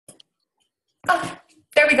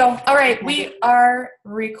we go. All right, Okay. we are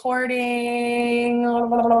recording.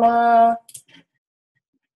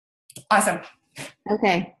 Awesome.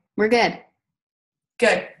 Okay, we're good.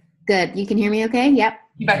 Good. Good. You can hear me okay? Yep.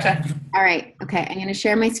 You betcha. All right. Okay, I'm going to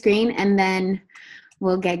share my screen and then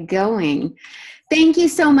we'll get going. Thank you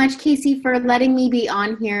so much, Casey, for letting me be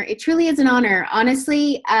on here. It truly is an honor.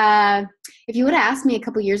 Honestly, if you would have asked me a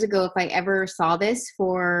couple years ago if I ever saw this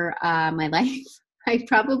for my life, I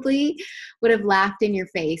probably would have laughed in your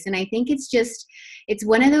face. And I think it's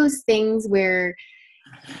one of those things where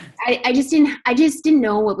I just didn't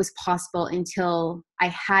know what was possible until I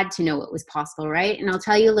had to know what was possible, right? And I'll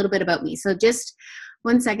tell you a little bit about me. So just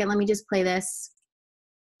 1 second, let me just play this,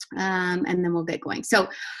 and then we'll get going. So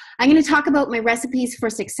I'm going to talk about my recipes for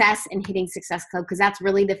success and hitting Success Club because that's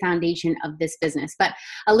really the foundation of this business. But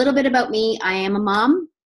a little bit about me: I am a mom.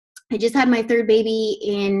 I just had my third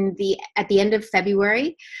baby at the end of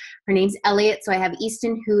February. Her name's Elliot. So I have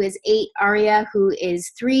Easton, who is 8, Aria, who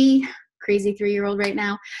is 3, crazy 3-year-old right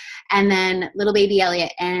now, and then little baby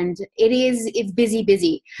Elliot. And it's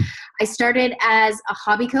busy. I started as a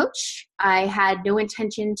hobby coach. I had no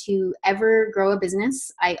intention to ever grow a business.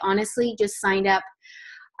 I honestly just signed up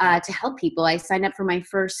to help people. I signed up for my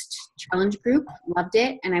first challenge group, loved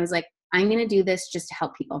it, and I was like, I'm going to do this just to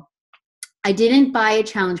help people. I didn't buy a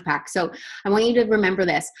challenge pack. So I want you to remember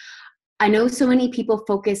this. I know so many people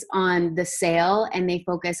focus on the sale and they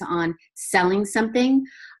focus on selling something.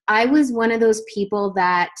 I was one of those people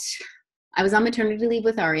that I was on maternity leave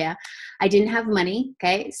with Aria. I didn't have money.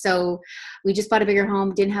 Okay. So we just bought a bigger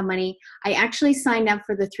home, didn't have money. I actually signed up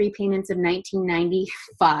for the 3 payments of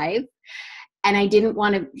 $19.95. And I didn't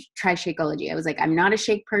want to try Shakeology. I was like, I'm not a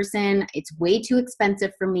shake person. It's way too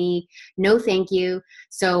expensive for me. No, thank you.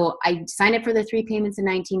 So I signed up for the 3 payments in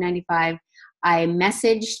 $19.95. I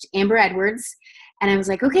messaged Amber Edwards and I was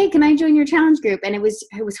like, okay, can I join your challenge group? And it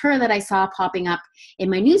was her that I saw popping up in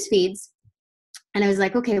my news feeds. And I was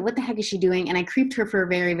like, okay, what the heck is she doing? And I creeped her for a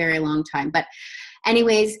very, very long time. But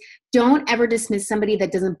anyways, don't ever dismiss somebody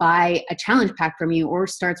that doesn't buy a challenge pack from you or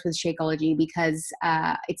starts with Shakeology because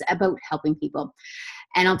it's about helping people.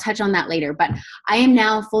 And I'll touch on that later. But I am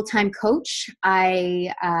now a full-time coach.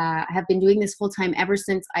 I have been doing this full-time ever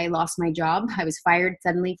since I lost my job. I was fired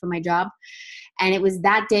suddenly from my job. And it was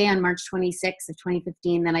that day on March 26th of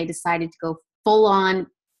 2015 that I decided to go full-on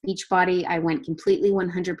Beachbody. I went completely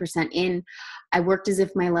 100% in. I worked as if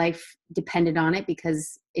my life depended on it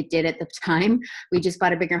because it did at the time. We just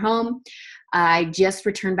bought a bigger home. I just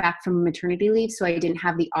returned back from maternity leave, so I didn't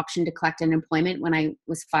have the option to collect unemployment when I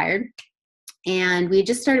was fired. And we had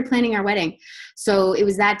just started planning our wedding. So it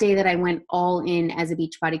was that day that I went all in as a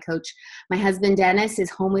Beachbody coach. My husband, Dennis,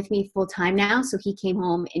 is home with me full time now. So he came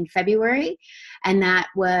home in February. And it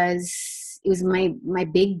was my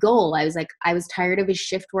big goal. I was tired of his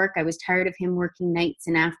shift work. I was tired of him working nights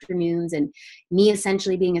and afternoons and me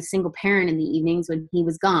essentially being a single parent in the evenings when he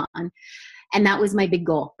was gone. And that was my big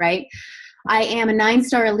goal, right? I am a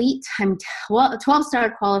 9-star elite. I'm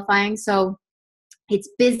 12-star qualifying. So it's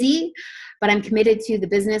busy, but I'm committed to the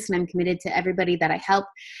business and I'm committed to everybody that I help.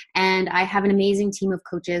 And I have an amazing team of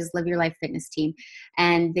coaches, Live Your Life Fitness team.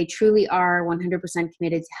 And they truly are 100%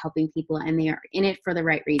 committed to helping people and they are in it for the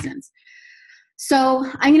right reasons. So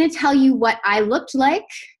I'm going to tell you what I looked like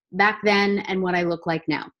back then and what I look like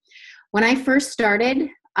now. When I first started,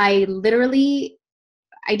 I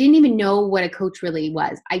didn't even know what a coach really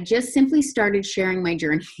was. I just simply started sharing my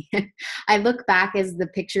journey. I look back as the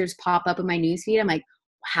pictures pop up in my newsfeed. I'm like,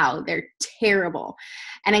 wow, they're terrible.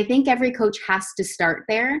 And I think every coach has to start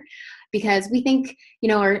there because we think,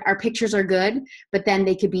 our pictures are good, but then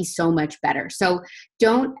they could be so much better. So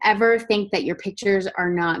don't ever think that your pictures are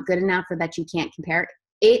not good enough or that you can't compare.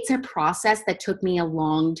 It's a process that took me a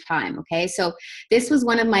long time, okay? So this was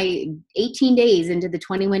one of my 18 days into the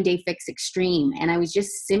 21-day fix extreme, and I was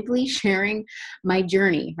just simply sharing my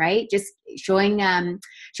journey, right? Just showing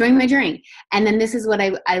my journey. And then this is what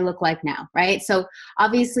I look like now, right? So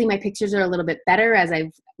obviously my pictures are a little bit better as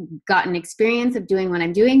I've gotten experience of doing what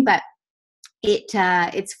I'm doing, but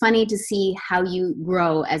it's funny to see how you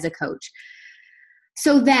grow as a coach.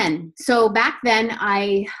 So back then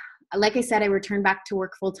like I said, I returned back to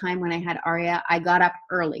work full time when I had Aria. I got up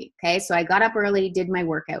early. Okay. So I got up early, did my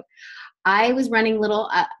workout. I was running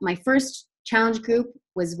my first challenge group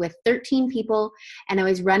was with 13 people and I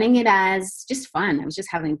was running it as just fun. I was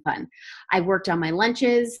just having fun. I worked on my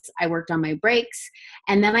lunches. I worked on my breaks.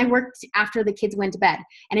 And then I worked after the kids went to bed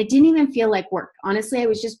and it didn't even feel like work. Honestly, I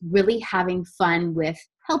was just really having fun with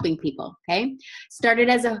helping people. Okay. Started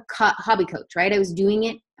as a hobby coach, right? I was doing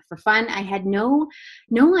it for fun. I had no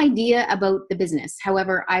idea about the business.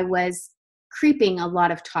 However, I was creeping a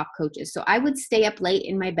lot of top coaches. So I would stay up late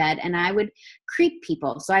in my bed and I would creep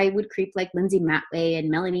people. So I would creep like Lindsay Matway and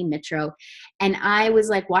Melanie Mitro. And I was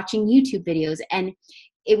like watching YouTube videos, and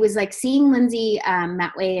it was like seeing Lindsay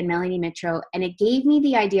Matway and Melanie Mitro, and it gave me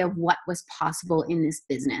the idea of what was possible in this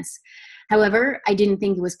business. However, I didn't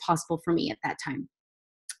think it was possible for me at that time.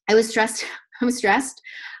 I was stressed. I was stressed.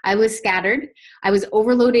 I was scattered. I was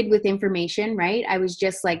overloaded with information, right? I was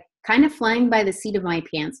just like kind of flying by the seat of my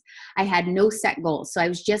pants. I had no set goals. So I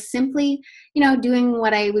was just simply, doing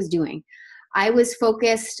what I was doing. I was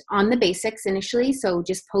focused on the basics initially. So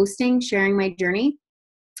just posting, sharing my journey.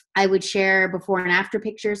 I would share before and after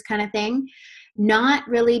pictures kind of thing, not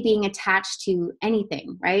really being attached to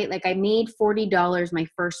anything, right? Like I made $40 my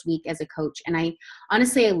first week as a coach. And I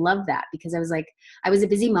love that, because I was a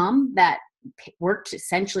busy mom that worked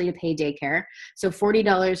essentially to pay daycare. So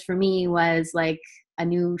 $40 for me was like a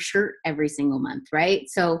new shirt every single month, right?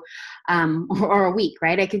 So, or a week,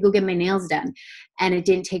 right? I could go get my nails done, and it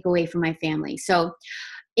didn't take away from my family. So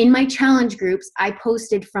in my challenge groups, I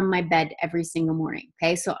posted from my bed every single morning.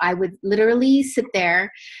 Okay. So I would literally sit there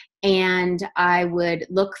and I would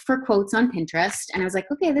look for quotes on Pinterest, and I was like,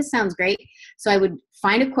 okay, this sounds great. So I would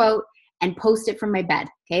find a quote and post it from my bed.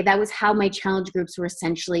 Okay. That was how my challenge groups were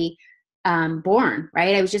essentially born,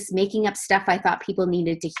 right? I was just making up stuff I thought people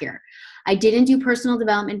needed to hear. I didn't do personal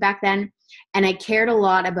development back then, and I cared a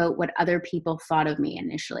lot about what other people thought of me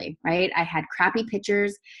initially, right? I had crappy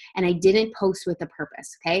pictures and I didn't post with a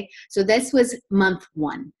purpose, okay? So this was month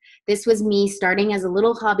one. This was me starting as a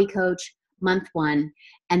little hobby coach, month one.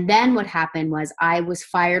 And then what happened was I was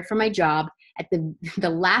fired from my job at the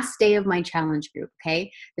last day of my challenge group,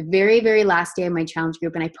 okay? The very, very last day of my challenge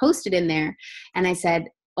group. And I posted in there and I said,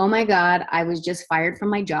 oh my God, I was just fired from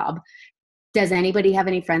my job. Does anybody have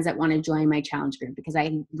any friends that want to join my challenge group? Because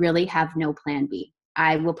I really have no plan B.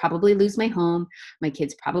 I will probably lose my home. My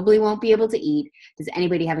kids probably won't be able to eat. Does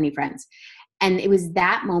anybody have any friends? And it was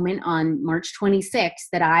that moment on March 26th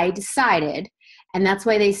that I decided, and that's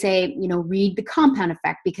why they say, read the compound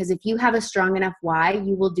effect, because if you have a strong enough why,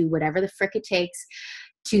 you will do whatever the frick it takes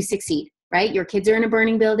to succeed, right? Your kids are in a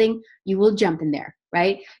burning building, you will jump in there,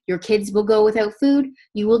 right? Your kids will go without food,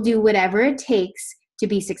 you will do whatever it takes to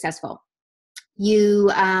be successful. You're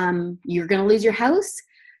going to lose your house,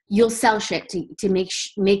 you'll sell shit to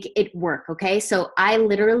make it work, okay? So I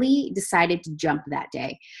literally decided to jump that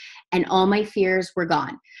day, and all my fears were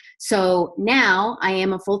gone. So now I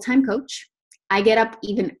am a full-time coach. I get up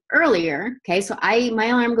even earlier, okay? So my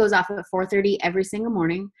alarm goes off at 4:30 every single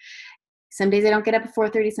morning. Some days I don't get up at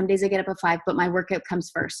 4:30, some days I get up at 5, but my workout comes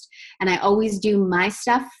first. And I always do my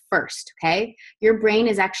stuff first, okay? Your brain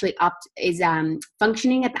is actually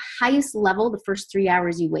functioning at the highest level the first 3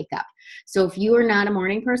 hours you wake up. So if you are not a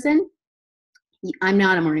morning person, I'm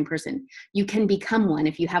not a morning person. You can become one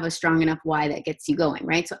if you have a strong enough why that gets you going,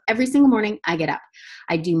 right? So every single morning I get up,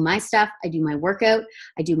 I do my stuff, I do my workout,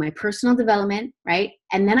 I do my personal development, right?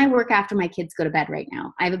 And then I work after my kids go to bed right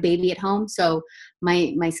now. I have a baby at home, so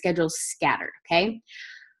my schedule's scattered, okay?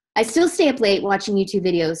 I still stay up late watching YouTube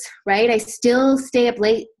videos, right? I still stay up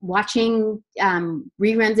late watching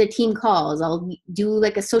reruns of team calls. I'll do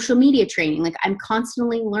like a social media training. Like I'm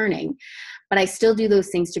constantly learning, but I still do those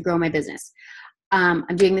things to grow my business.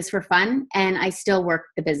 I'm doing this for fun, and I still work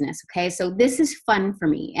the business, okay? So this is fun for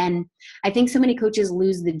me, and I think so many coaches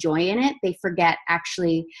lose the joy in it. They forget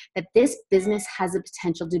actually that this business has the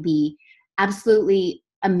potential to be absolutely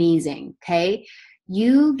amazing, okay?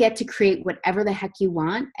 You get to create whatever the heck you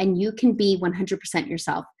want, and you can be 100%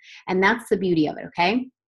 yourself, and that's the beauty of it, okay?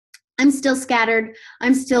 I'm still scattered.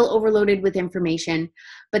 I'm still overloaded with information,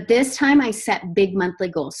 but this time I set big monthly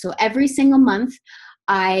goals. So every single month,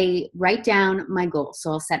 I write down my goals.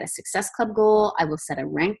 So I'll set a Success Club goal. I will set a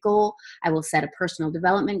rank goal. I will set a personal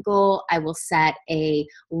development goal. I will set a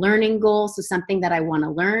learning goal. So something that I want to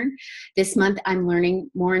learn. This month, I'm learning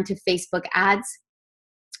more into Facebook ads,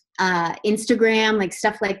 Instagram, like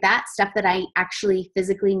stuff like that, stuff that I actually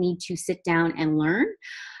physically need to sit down and learn.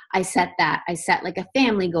 I set that. I set like a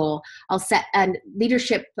family goal. I'll set a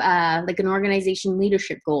leadership, like an organization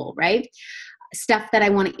leadership goal, right? Stuff that I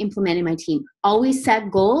want to implement in my team. Always set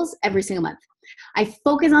goals every single month. I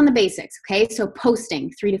focus on the basics, okay? So posting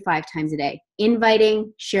 3 to 5 times a day,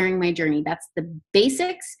 inviting, sharing my journey. That's the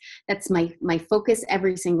basics. That's my focus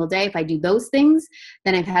every single day. If I do those things,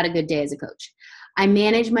 then I've had a good day as a coach. I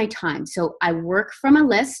manage my time. So I work from a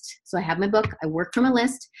list. So I have my book, I work from a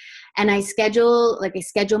list, and I schedule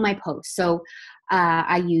my posts. So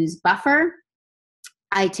I use Buffer.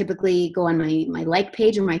 I typically go on my like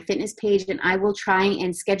page or my fitness page, and I will try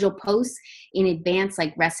and schedule posts in advance,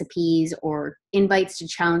 like recipes or invites to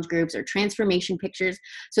challenge groups or transformation pictures,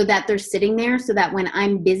 so that they're sitting there, so that when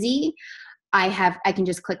I'm busy, I can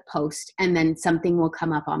just click post and then something will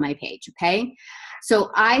come up on my page. Okay.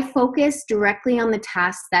 So I focus directly on the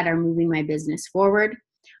tasks that are moving my business forward.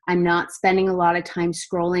 I'm not spending a lot of time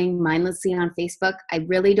scrolling mindlessly on Facebook. I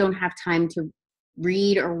really don't have time to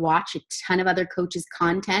read or watch a ton of other coaches'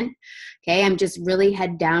 content. Okay. I'm just really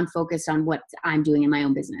head down focused on what I'm doing in my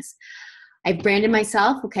own business. I've branded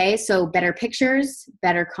myself. Okay. So better pictures,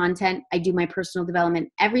 better content. I do my personal development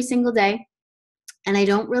every single day. And I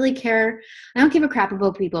don't really care. I don't give a crap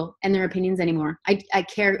about people and their opinions anymore. I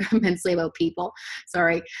care immensely about people,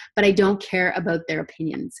 sorry, but I don't care about their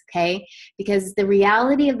opinions, okay? Because the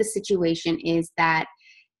reality of the situation is that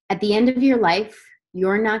at the end of your life,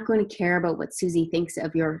 you're not going to care about what Susie thinks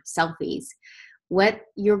of your selfies. What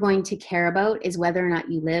you're going to care about is whether or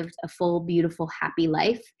not you lived a full, beautiful, happy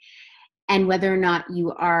life, and whether or not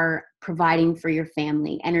you are providing for your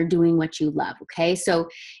family and are doing what you love, okay? So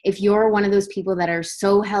if you're one of those people that are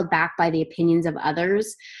so held back by the opinions of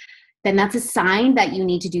others, then that's a sign that you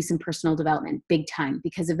need to do some personal development, big time.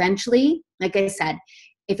 Because eventually, like I said,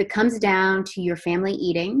 if it comes down to your family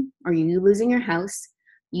eating or you losing your house,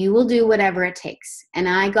 you will do whatever it takes. And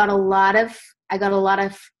I got a lot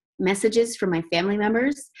of messages from my family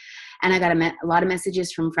members, and I got a lot of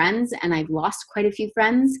messages from friends, and I've lost quite a few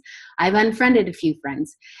friends. I've unfriended a few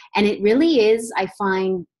friends. And it really is, I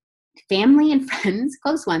find family and friends,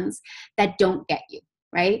 close ones, that don't get you,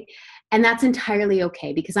 right? And that's entirely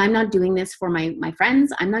okay, because I'm not doing this for my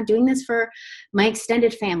friends. I'm not doing this for my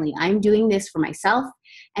extended family. I'm doing this for myself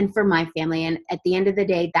and for my family. And at the end of the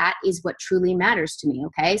day, that is what truly matters to me,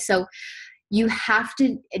 okay? So you have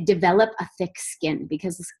to develop a thick skin,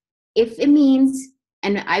 because if it means,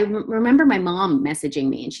 and I remember my mom messaging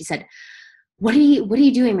me and she said, what are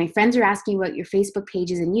you doing? My friends are asking about your Facebook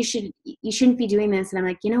pages and you shouldn't be doing this. And I'm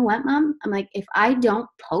like, you know what, Mom? I'm like, if I don't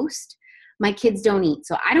post, my kids don't eat.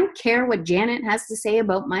 So I don't care what Janet has to say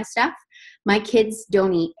about my stuff. My kids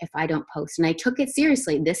don't eat if I don't post. And I took it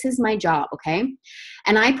seriously. This is my job, okay?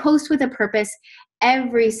 And I post with a purpose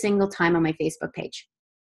every single time on my Facebook page.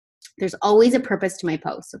 There's always a purpose to my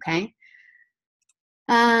posts, okay?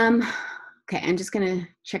 Okay, I'm just gonna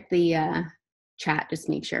check the chat, just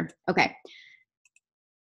make sure. Okay.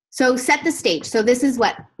 So set the stage. So this is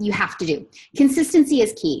what you have to do. Consistency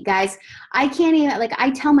is key, guys. I can't even, like, I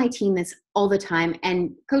tell my team this all the time,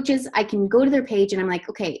 and coaches, I can go to their page and I'm like,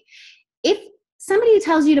 okay, if somebody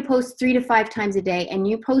tells you to post 3 to 5 times a day and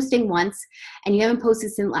you're posting once and you haven't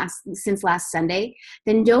posted since last Sunday,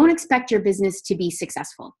 then don't expect your business to be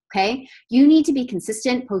successful, okay? You need to be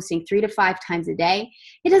consistent, posting 3 to 5 times a day.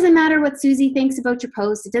 It doesn't matter what Susie thinks about your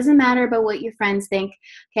post. It doesn't matter about what your friends think,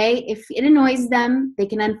 okay? If it annoys them, they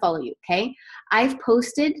can unfollow you, okay? I've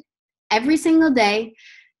posted every single day,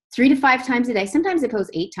 3 to 5 times a day. Sometimes I post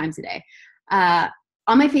 8 times a day.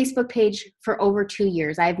 On my Facebook page for over 2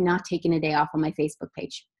 years. I have not taken a day off on my Facebook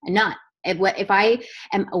page. And not. If I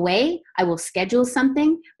am away, I will schedule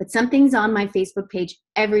something, but something's on my Facebook page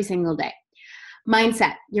every single day.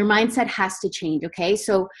 Mindset. Your mindset has to change, okay?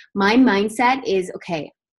 So my mindset is,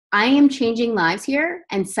 okay, I am changing lives here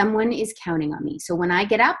and someone is counting on me. So when I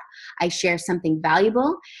get up, I share something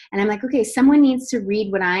valuable and I'm like, okay, someone needs to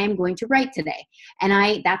read what I am going to write today.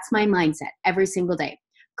 And that's my mindset every single day.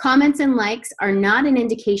 Comments and likes are not an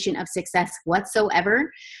indication of success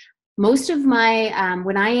whatsoever. Most of my,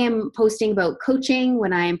 when I am posting about coaching,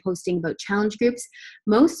 when I am posting about challenge groups,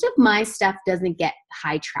 most of my stuff doesn't get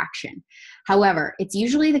high traction. However, it's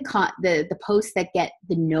usually the posts that get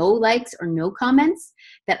the no likes or no comments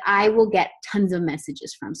that I will get tons of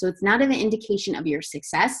messages from. So it's not an indication of your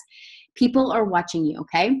success. People are watching you,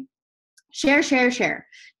 okay? Share, share, share.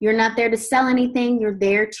 You're not there to sell anything. You're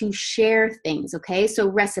there to share things, okay? So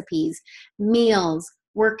recipes, meals,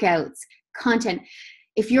 workouts, content.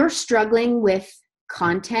 If you're struggling with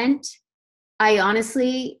content, I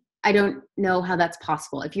don't know how that's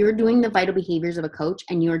possible. If you're doing the vital behaviors of a coach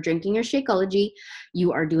and you're drinking your Shakeology,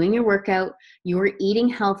 you are doing your workout, you're eating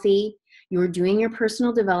healthy, you're doing your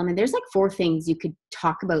personal development, there's like 4 things you could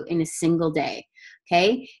talk about in a single day.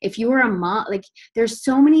 Okay. If you were a mom, like there's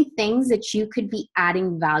so many things that you could be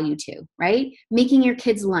adding value to, right? Making your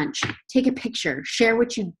kids lunch, take a picture, share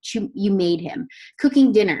what you made him,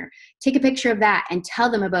 cooking dinner, take a picture of that and tell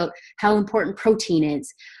them about how important protein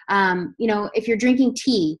is. If you're drinking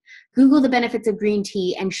tea, Google the benefits of green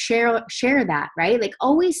tea and share that, right? Like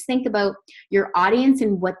always think about your audience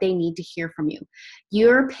and what they need to hear from you.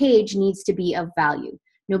 Your page needs to be of value.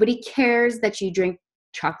 Nobody cares that you drink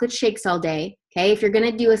chocolate shakes all day. Okay. If you're going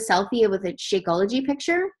to do a selfie with a Shakeology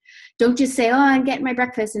picture, don't just say, oh, I'm getting my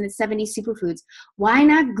breakfast and it's 70 superfoods. Why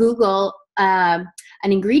not Google an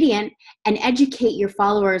ingredient and educate your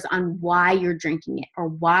followers on why you're drinking it or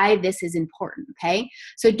why this is important, okay?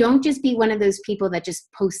 So don't just be one of those people that just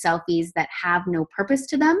post selfies that have no purpose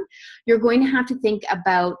to them. You're going to have to think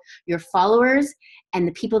about your followers and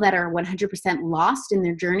the people that are 100% lost in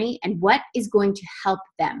their journey and what is going to help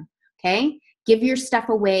them, okay? Give your stuff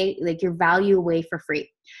away, like your value away for free.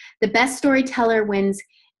 The best storyteller wins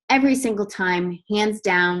every single time, hands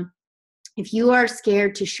down. If you are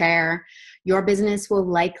scared to share, your business will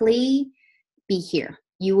likely be here.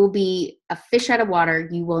 You will be a fish out of water.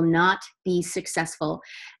 You will not be successful.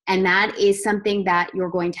 And that is something that you're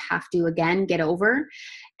going to have to, again, get over.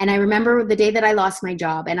 And I remember the day that I lost my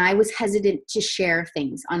job and I was hesitant to share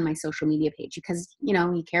things on my social media page because, you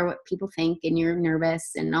know, you care what people think and you're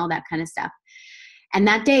nervous and all that kind of stuff. And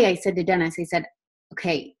that day I said to Dennis, I said,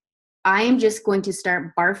 okay, I am just going to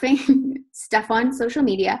start barfing stuff on social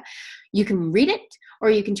media. You can read it or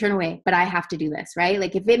you can turn away, but I have to do this, right?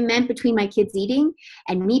 Like if it meant between my kids eating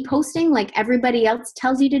and me posting like everybody else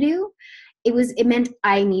tells you to do, it meant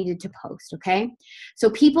I needed to post, okay? So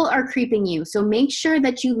people are creeping you. So make sure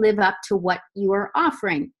that you live up to what you are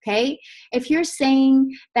offering, okay? If you're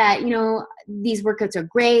saying that, you know, these workouts are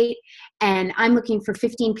great and I'm looking for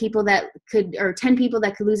 15 people that could, or 10 people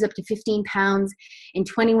that could lose up to 15 pounds in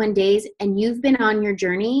 21 days, and you've been on your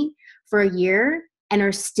journey for a year and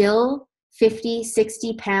are still 50,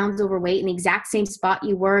 60 pounds overweight in the exact same spot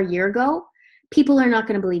you were a year ago, people are not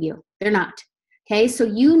going to believe you. They're not. Okay, so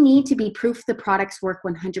you need to be proof the products work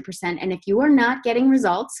 100%. And if you are not getting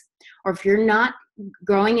results, or if you're not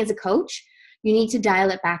growing as a coach, you need to dial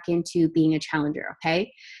it back into being a challenger,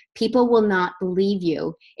 okay? People will not believe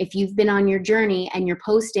you if you've been on your journey and you're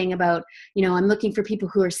posting about, you know, I'm looking for people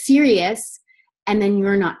who are serious, and then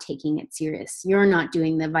you're not taking it serious. You're not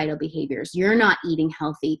doing the vital behaviors. You're not eating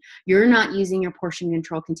healthy. You're not using your portion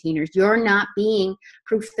control containers. You're not being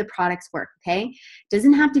proof the products work, okay? It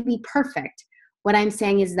doesn't have to be perfect. What I'm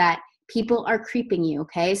saying is that people are creeping you,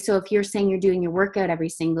 okay? So if you're saying you're doing your workout every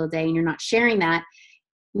single day and you're not sharing that,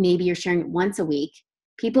 maybe you're sharing it once a week,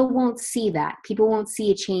 people won't see that. People won't see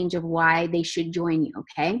a change of why they should join you,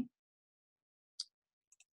 okay?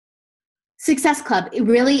 Success Club, it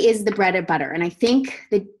really is the bread and butter. And I think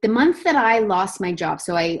the month that I lost my job,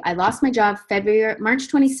 so I lost my job March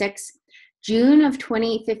 26th, June of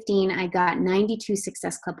 2015, I got 92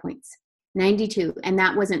 Success Club points. 92. And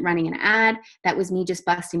that wasn't running an ad. That was me just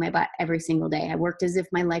busting my butt every single day. I worked as if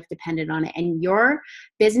my life depended on it. And your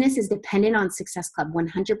business is dependent on Success Club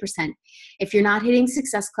 100%. If you're not hitting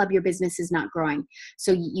Success Club, your business is not growing.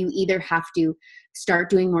 So you either have to start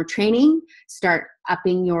doing more training, start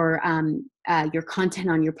upping your content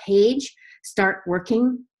on your page, start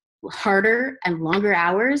working harder and longer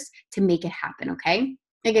hours to make it happen, okay?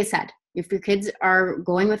 Like I said, if your kids are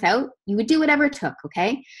going without, you would do whatever it took,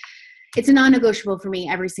 okay? It's a non-negotiable for me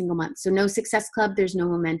every single month. So no Success Club, there's no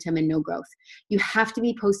momentum and no growth. You have to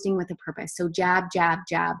be posting with a purpose. So jab, jab,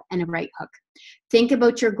 jab, and a right hook. Think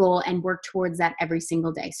about your goal and work towards that every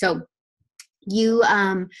single day. So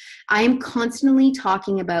I am constantly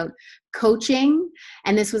talking about coaching.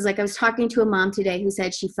 And this was like, I was talking to a mom today who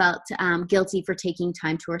said she felt guilty for taking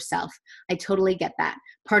time to herself. I totally get that.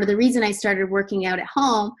 Part of the reason I started working out at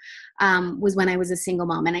home was when I was a single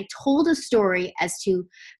mom. And I told a story as to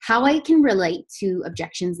how I can relate to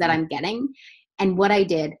objections that I'm getting and what I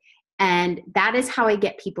did. And that is how I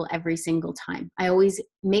get people every single time. I always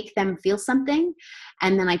make them feel something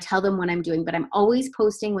and then I tell them what I'm doing, but I'm always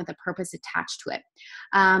posting with a purpose attached to it.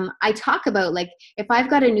 I talk about like, if I've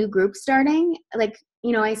got a new group starting, like,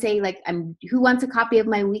 you know, I say like, who wants a copy of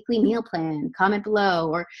my weekly meal plan? Comment below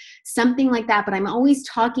or something like that. But I'm always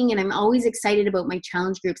talking and I'm always excited about my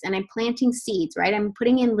challenge groups and I'm planting seeds, right? I'm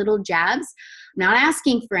putting in little jabs. I'm not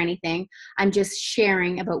asking for anything. I'm just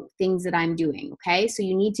sharing about things that I'm doing, okay? So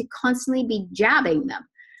you need to constantly be jabbing them.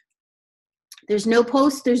 There's no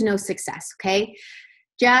post, there's no success, okay?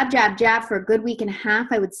 Jab, jab, jab for a good week and a half,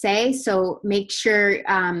 I would say. So make sure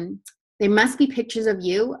there must be pictures of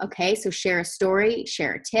you, okay? So share a story,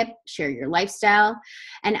 share a tip, share your lifestyle,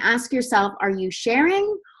 and ask yourself, are you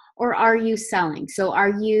sharing or are you selling? So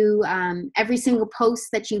are you, every single post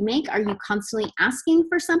that you make, are you constantly asking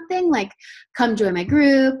for something like, come join my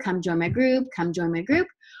group, come join my group, come join my group?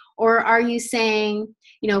 Or are you saying,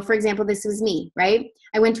 you know, for example, this was me, right?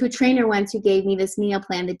 I went to a trainer once who gave me this meal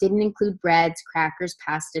plan that didn't include breads, crackers,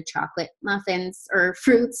 pasta, chocolate, muffins, or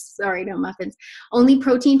fruits. Sorry, no muffins. Only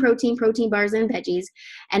protein bars and veggies,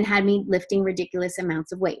 and had me lifting ridiculous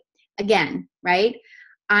amounts of weight. Again, right?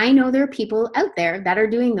 I know there are people out there that are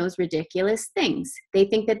doing those ridiculous things. They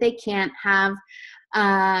think that they can't have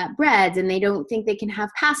breads, and they don't think they can have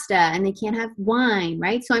pasta, and they can't have wine,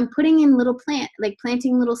 right? So I'm putting in little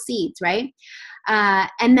planting little seeds, right?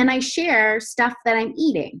 And then I share stuff that I'm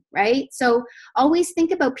eating, right? So always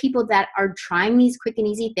think about people that are trying these quick and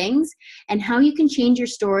easy things and how you can change your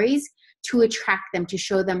stories to attract them, to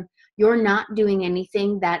show them you're not doing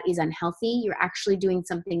anything that is unhealthy. You're actually doing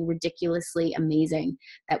something ridiculously amazing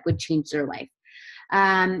that would change their life.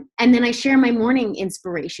 And then I share my morning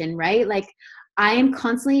inspiration, right? Like I'm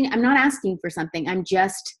not asking for something. I'm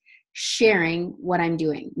just sharing what I'm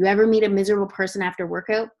doing. You ever meet a miserable person after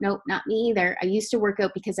workout? Nope, not me either. I used to work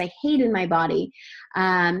out because I hated my body.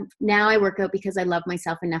 Now I work out because I love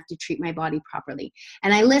myself enough to treat my body properly.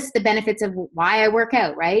 And I list the benefits of why I work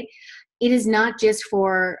out, right? It is not just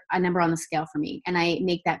for a number on the scale for me. And I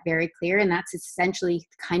make that very clear. And that's essentially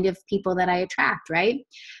the kind of people that I attract, right?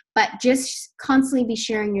 But just constantly be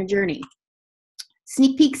sharing your journey.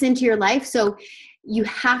 Sneak peeks into your life. So you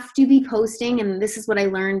have to be posting. And this is what I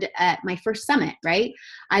learned at my first summit, right?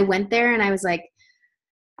 I went there and I was like,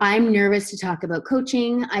 I'm nervous to talk about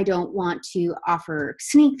coaching. I don't want to offer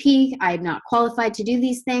sneak peek. I'm not qualified to do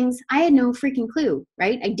these things. I had no freaking clue,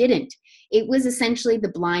 right? I didn't. It was essentially the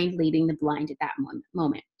blind leading the blind at that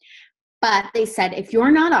moment. But they said, if you're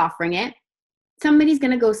not offering it, somebody's going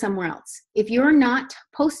to go somewhere else. If you're not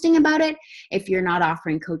posting about it, if you're not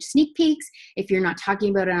offering coach sneak peeks, if you're not talking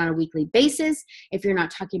about it on a weekly basis, if you're not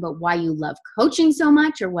talking about why you love coaching so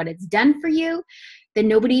much or what it's done for you, then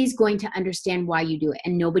nobody's going to understand why you do it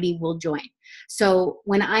and nobody will join. So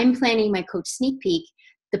when I'm planning my coach sneak peek,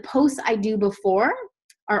 the posts I do before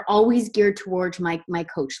are always geared towards my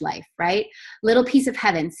coach life, right? Little piece of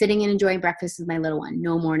heaven, sitting and enjoying breakfast with my little one,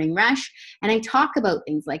 no morning rush. And I talk about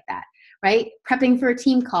things like that, right? Prepping for a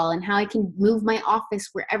team call and how I can move my office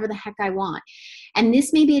wherever the heck I want. And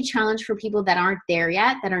this may be a challenge for people that aren't there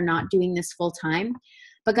yet, that are not doing this full time.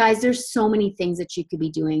 But guys, there's so many things that you could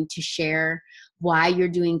be doing to share why you're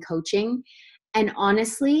doing coaching. And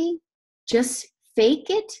honestly, just fake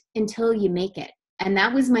it until you make it. And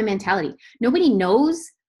that was my mentality. Nobody knows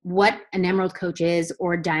what an emerald coach is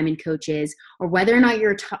or a diamond coach is, or whether or not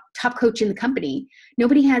you're a top coach in the company.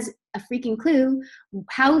 Nobody has a freaking clue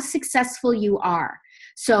how successful you are.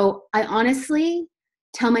 So I honestly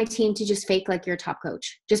tell my team to just fake like you're a top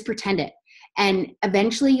coach. Just pretend it. And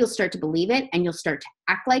eventually you'll start to believe it, and you'll start to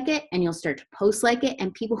act like it, and you'll start to post like it,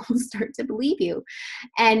 and people will start to believe you.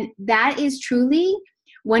 And that is truly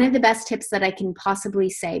one of the best tips that I can possibly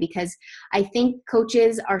say, because I think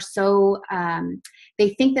coaches are so, they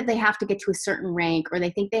think that they have to get to a certain rank, or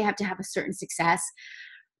they think they have to have a certain success.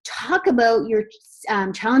 Talk about your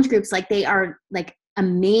challenge groups like they are like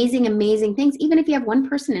amazing, amazing things, even if you have one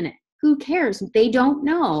person in it. Who cares? They don't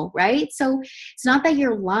know, right? So it's not that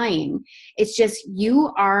you're lying. It's just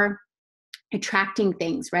you are attracting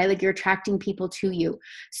things, right? Like you're attracting people to you.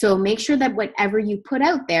 So make sure that whatever you put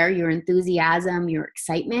out there, your enthusiasm, your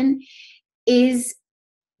excitement, is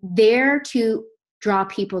there to draw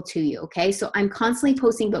people to you, okay? So I'm constantly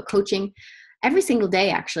posting about coaching every single day,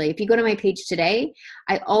 actually. If you go to my page today,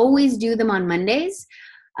 I always do them on Mondays.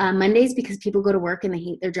 Mondays because people go to work and they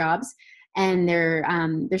hate their jobs, and they're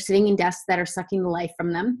sitting in desks that are sucking the life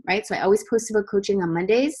from them, right? So I always post about coaching on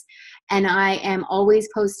Mondays, and I am always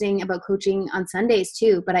posting about coaching on Sundays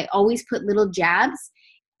too, but I always put little jabs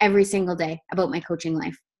every single day about my coaching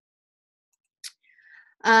life.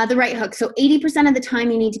 The right hook. So 80% of the time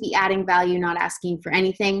you need to be adding value, not asking for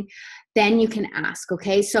anything. Then you can ask,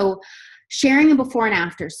 okay? So sharing a before and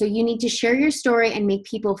after. So you need to share your story and make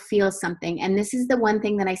people feel something. And this is the one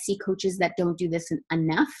thing that I see coaches that don't do this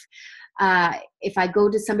enough. If I go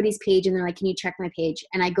to somebody's page and they're like, can you check my page?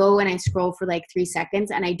 And I go and I scroll for like 3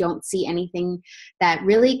 seconds and I don't see anything that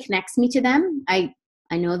really connects me to them. I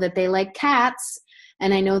know that they like cats,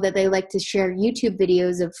 and I know that they like to share YouTube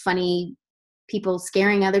videos of funny people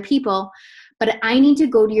scaring other people, but I need to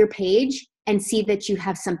go to your page and see that you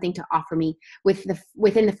have something to offer me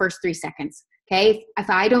within the first 3 seconds. Okay. If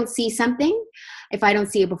I don't see something, if I don't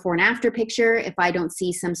see a before and after picture, if I don't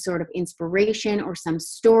see some sort of inspiration or some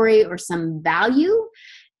story or some value,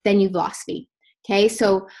 then you've lost me. Okay.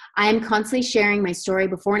 So I'm constantly sharing my story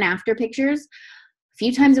before and after pictures a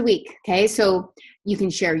few times a week. Okay. So you can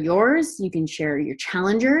share yours, you can share your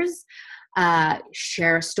challengers,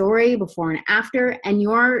 share a story before and after, and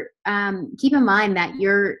keep in mind that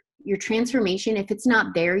your transformation, if it's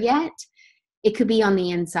not there yet, it could be on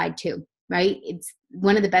the inside too, right? It's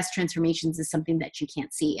one of the best transformations is something that you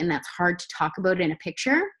can't see, and that's hard to talk about in a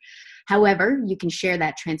picture. However, you can share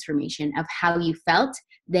that transformation of how you felt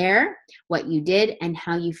there, what you did, and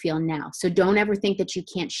how you feel now. So don't ever think that you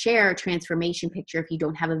can't share a transformation picture if you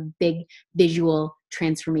don't have a big visual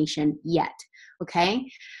transformation yet. Okay?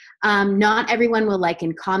 Not everyone will like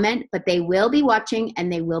and comment, but they will be watching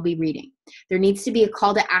and they will be reading. There needs to be a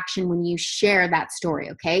call to action when you share that story.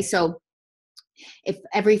 Okay? So if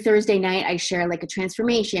every Thursday night I share like a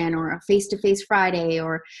transformation or a face-to-face Friday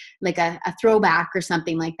or like a throwback or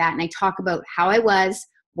something like that, and I talk about how I was,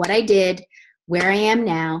 what I did, where I am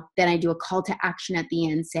now, then I do a call to action at the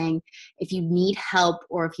end saying, if you need help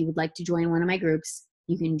or if you would like to join one of my groups,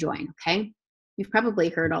 you can join, okay? You've probably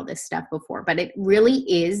heard all this stuff before, but it really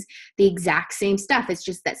is the exact same stuff. It's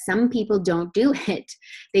just that some people don't do it.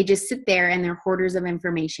 They just sit there and they're hoarders of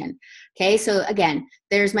information. Okay, so again,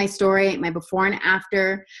 there's my story, my before and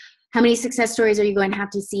after. How many success stories are you going to have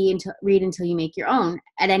to read until you make your own?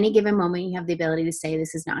 At any given moment, you have the ability to say,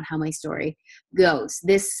 this is not how my story goes.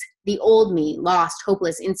 The old me, lost,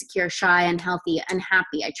 hopeless, insecure, shy, unhealthy,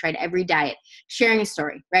 unhappy. I tried every diet. Sharing a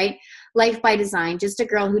story, right? Life by design, just a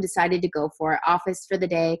girl who decided to go for it. Office for the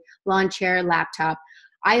day, lawn chair, laptop.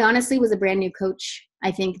 I honestly was a brand new coach,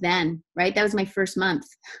 I think then, right? That was my first month.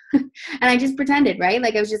 And I just pretended, right?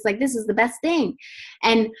 Like I was just like, this is the best thing.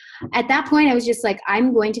 And at that point, I was just like,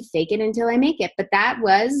 I'm going to fake it until I make it. But that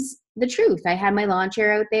was the truth. I had my lawn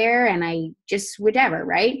chair out there and I just whatever,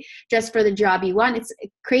 right? Just for the job you want. It's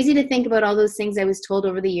crazy to think about all those things I was told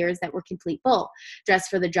over the years that were complete bull. Dress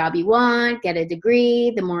for the job you want, get a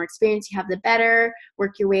degree, the more experience you have, the better,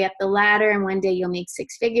 work your way up the ladder, and one day you'll make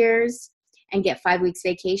 6 figures and get 5 weeks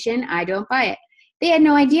vacation. I don't buy it. They had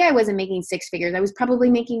no idea I wasn't making 6 figures. I was probably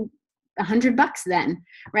making $100 then,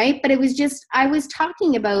 right? But it was just, I was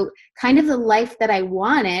talking about kind of the life that I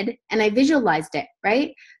wanted and I visualized it,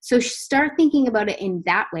 right? So start thinking about it in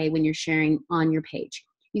that way when you're sharing on your page.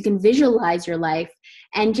 You can visualize your life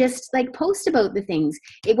and just like post about the things.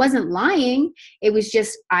 It wasn't lying. It was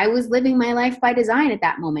just, I was living my life by design at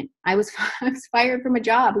that moment. I was fired from a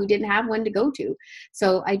job who didn't have one to go to.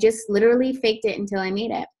 So I just literally faked it until I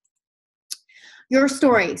made it. Your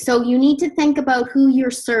story. So you need to think about who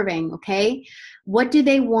you're serving, okay? What do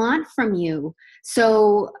they want from you?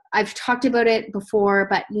 So I've talked about it before,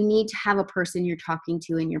 but you need to have a person you're talking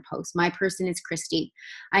to in your post. My person is Christy.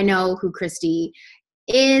 I know who Christy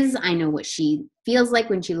is. I know what she feels like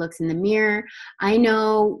when she looks in the mirror. I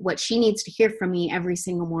know what she needs to hear from me every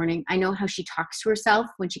single morning. I know how she talks to herself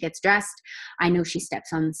when she gets dressed. I know she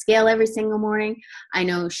steps on the scale every single morning. I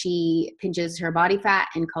know she pinches her body fat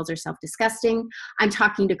and calls herself disgusting. I'm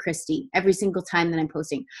talking to Christy every single time that I'm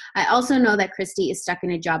posting. I also know that Christy is stuck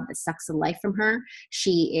in a job that sucks the life from her.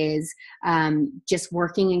 She is just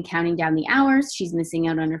working and counting down the hours. She's missing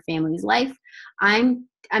out on her family's life. I'm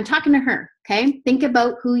talking to her, okay? Think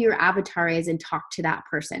about who your avatar is and talk to that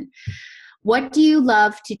person. What do you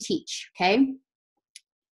love to teach, okay?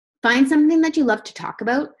 Find something that you love to talk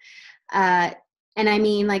about. And I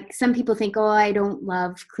mean, like some people think, oh, I don't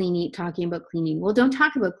love talking about clean eating. Well, don't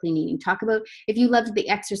talk about clean eating. Talk about, if you love the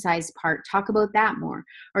exercise part, talk about that more.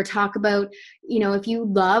 Or talk about, if you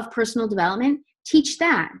love personal development, teach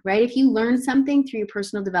that, right? If you learn something through your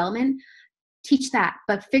personal development, teach that.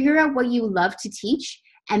 But figure out what you love to teach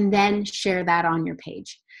and then share that on your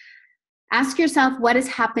page. Ask yourself what has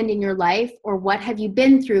happened in your life or what have you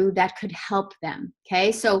been through that could help them,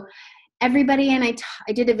 okay? So everybody, and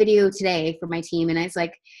I did a video today for my team, and I was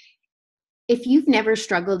like, if you've never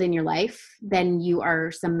struggled in your life, then you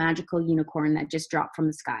are some magical unicorn that just dropped from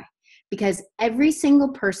the sky. Because every single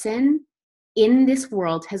person in this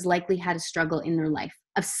world has likely had a struggle in their life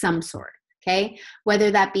of some sort. Okay, whether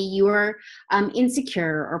that be you were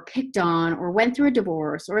insecure or picked on or went through a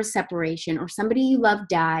divorce or a separation or somebody you loved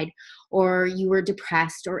died or you were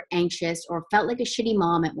depressed or anxious or felt like a shitty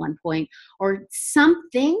mom at one point or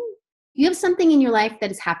something, you have something in your life that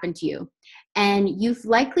has happened to you and you've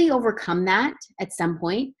likely overcome that at some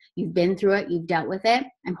point. You've been through it, you've dealt with it.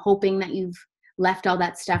 I'm hoping that you've left all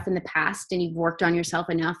that stuff in the past and you've worked on yourself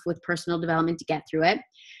enough with personal development to get through it.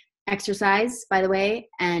 Exercise, by the way,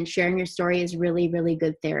 and sharing your story is really, really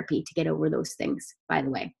good therapy to get over those things, by the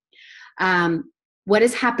way. What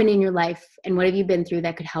has happened in your life and what have you been through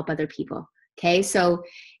that could help other people? Okay, so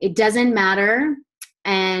it doesn't matter.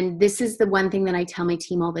 And this is the one thing that I tell my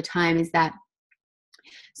team all the time is that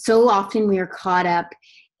so often we are caught up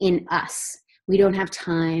in us. We don't have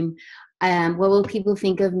time. What will people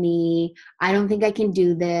think of me? I don't think I can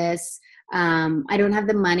do this. I don't have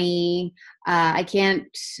the money. I can't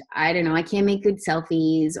make good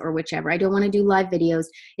selfies or whichever. I don't want to do live videos.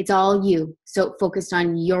 It's all you. So focused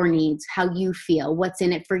on your needs, how you feel, what's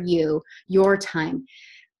in it for you, your time.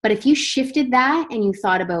 But if you shifted that and you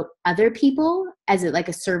thought about other people as like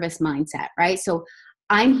a service mindset, right? So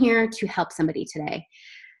I'm here to help somebody today,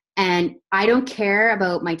 and I don't care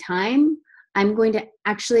about my time. I'm going to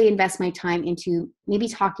actually invest my time into maybe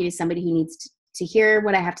talking to somebody who needs to hear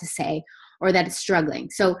what I have to say, or that is struggling.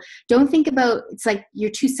 So don't think about, it's like you're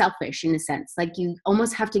too selfish in a sense. Like you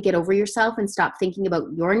almost have to get over yourself and stop thinking about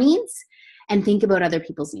your needs and think about other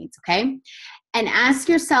people's needs, okay? And ask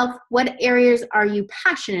yourself, what areas are you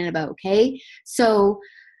passionate about, okay? So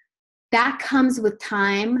that comes with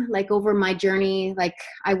time. Like over my journey,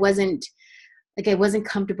 I wasn't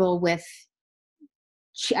comfortable with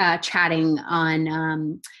chatting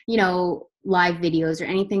on, live videos or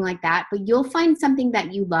anything like that, but you'll find something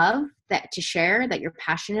that you love that to share, that you're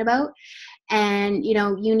passionate about. And,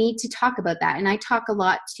 you need to talk about that. And I talk a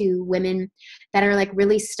lot to women that are like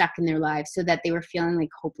really stuck in their lives, so that they were feeling like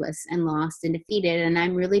hopeless and lost and defeated. And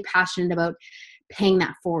I'm really passionate about paying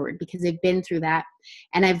that forward because I've been through that.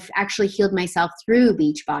 And I've actually healed myself through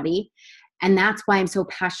Beachbody. And that's why I'm so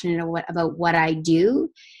passionate about what I do,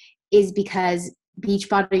 is because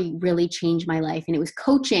Beachbody really changed my life. And it was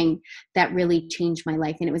coaching that really changed my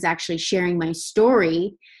life. And it was actually sharing my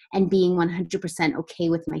story and being 100% okay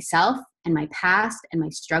with myself and my past and my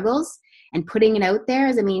struggles, and putting it out there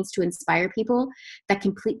as a means to inspire people, that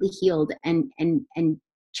completely healed and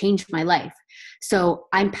changed my life. So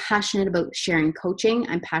I'm passionate about sharing coaching.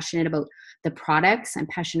 I'm passionate about the products. I'm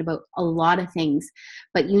passionate about a lot of things,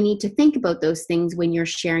 but you need to think about those things when you're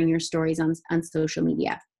sharing your stories on social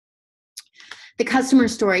media. The customer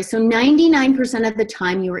story. So 99% of the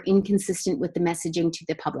time you are inconsistent with the messaging to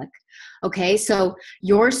the public. Okay. So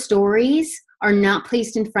your stories are not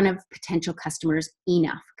placed in front of potential customers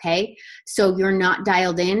enough. Okay. So you're not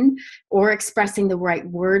dialed in or expressing the right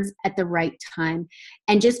words at the right time.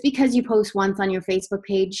 And just because you post once on your Facebook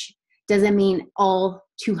page doesn't mean all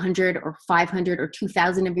 200 or 500 or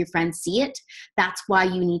 2,000 of your friends see it. That's why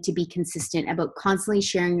you need to be consistent about constantly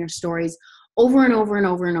sharing your stories over and over and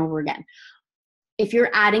over and over again. If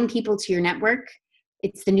you're adding people to your network,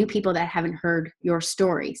 it's the new people that haven't heard your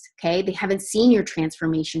stories, okay? They haven't seen your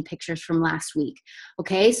transformation pictures from last week,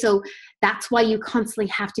 okay? So that's why you constantly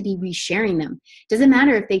have to be resharing them. Doesn't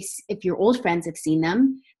matter if your old friends have seen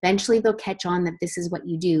them, eventually they'll catch on that this is what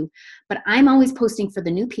you do. But I'm always posting for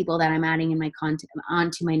the new people that I'm adding in my content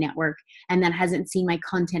onto my network and that hasn't seen my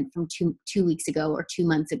content from two weeks ago or 2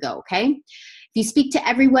 months ago, okay? If you speak to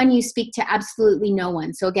everyone, you speak to absolutely no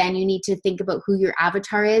one. So again, you need to think about who your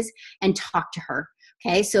avatar is and talk to her.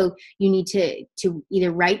 Okay, so you need to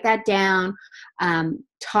either write that down,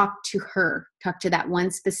 talk to her, talk to that one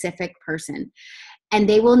specific person. And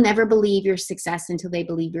they will never believe your success until they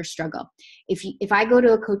believe your struggle. If I go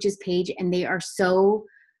to a coach's page and they are so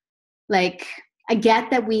like, I get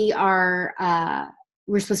that we're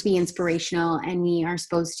supposed to be inspirational and we are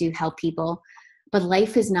supposed to help people, but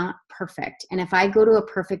life is not perfect. And if I go to a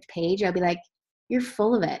perfect page, I'll be like, you're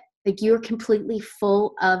full of it. Like you're completely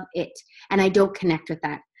full of it. And I don't connect with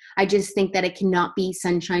that. I just think that it cannot be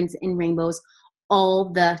sunshines and rainbows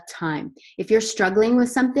all the time. If you're struggling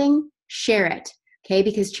with something, share it. Okay.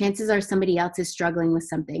 Because chances are somebody else is struggling with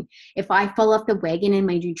something. If I fall off the wagon in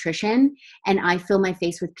my nutrition and I fill my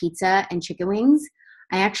face with pizza and chicken wings,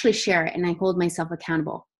 I actually share it and I hold myself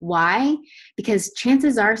accountable. Why? Because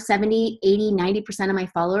chances are 70, 80, 90% of my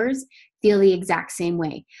followers feel the exact same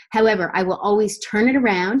way. However, I will always turn it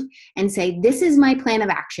around and say, this is my plan of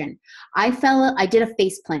action. I did a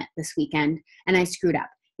face plant this weekend and I screwed up.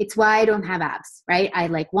 It's why I don't have abs, right? I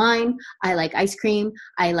like wine, I like ice cream,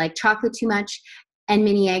 I like chocolate too much and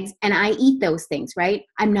mini eggs, and I eat those things, right?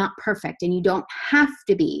 I'm not perfect and you don't have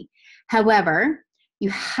to be. However, you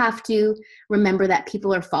have to remember that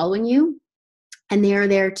people are following you and they are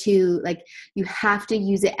there to, like, you have to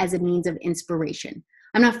use it as a means of inspiration.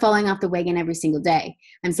 I'm not falling off the wagon every single day.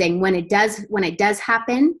 I'm saying when it does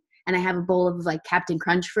happen and I have a bowl of like Captain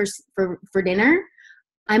Crunch for dinner,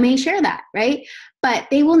 I may share that, right? But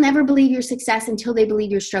they will never believe your success until they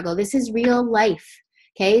believe your struggle. This is real life,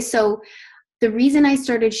 okay? So the reason I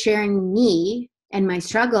started sharing me and my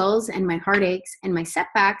struggles and my heartaches and my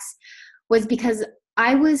setbacks was because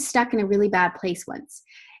I was stuck in a really bad place once.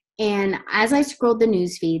 And as I scrolled the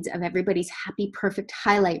news feeds of everybody's happy, perfect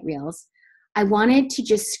highlight reels, I wanted to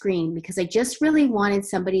just scream because I just really wanted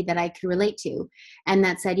somebody that I could relate to and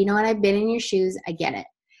that said, you know what, I've been in your shoes, I get it.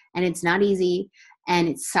 And it's not easy and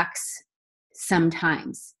it sucks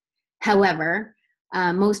sometimes. However,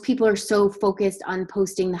 most people are so focused on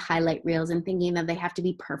posting the highlight reels and thinking that they have to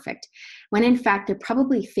be perfect, when in fact they're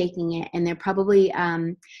probably faking it and they're probably,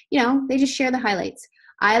 they just share the highlights.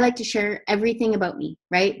 I like to share everything about me,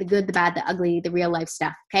 right? The good, the bad, the ugly, the real life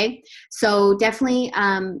stuff. Okay. So definitely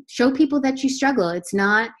show people that you struggle. It's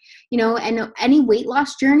not, and any weight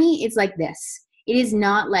loss journey is like this. It is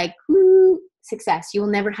not like, whoo, success. You will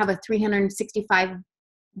never have a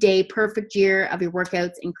 365-day perfect year of your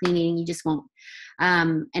workouts and clean eating. You just won't.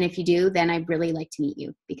 And if you do, then I'd really like to meet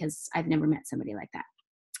you, because I've never met somebody like that.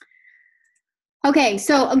 Okay,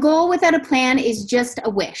 so a goal without a plan is just a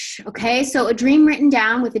wish, okay? So a dream written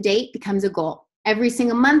down with a date becomes a goal. Every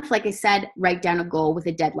single month, like I said, write down a goal with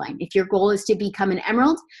a deadline. If your goal is to become an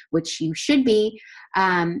emerald, which you should be,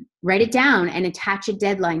 write it down and attach a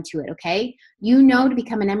deadline to it, okay? To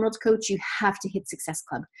become an emerald coach, you have to hit Success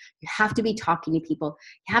Club. You have to be talking to people.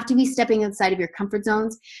 You have to be stepping outside of your comfort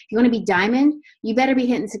zones. If you want to be diamond, you better be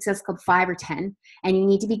hitting Success Club 5 or 10, and you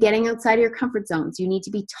need to be getting outside of your comfort zones. You need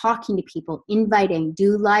to be talking to people, inviting,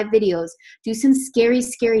 do live videos, do some scary,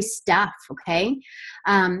 scary stuff, okay?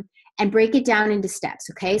 And break it down into steps,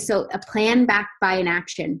 okay? So a plan backed by an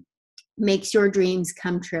action makes your dreams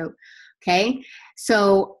come true, okay?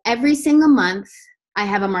 So every single month, I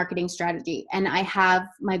have a marketing strategy, and I have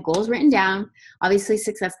my goals written down, obviously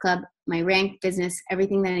Success Club, my rank, business,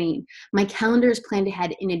 everything that I need. My calendar is planned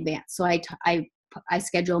ahead in advance. So I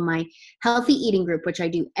schedule my healthy eating group, which I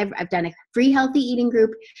do. I've done a free healthy eating group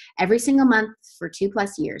every single month for 2+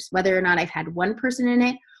 years, whether or not I've had one person in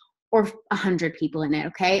it or 100 people in it,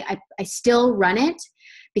 okay? I still run it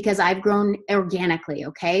because I've grown organically,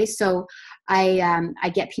 okay? So I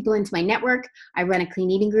get people into my network. I run a clean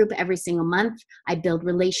eating group every single month. I build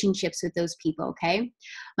relationships with those people, okay?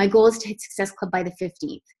 My goal is to hit Success Club by the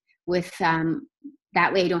 15th. With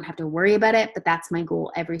that way I don't have to worry about it, but that's my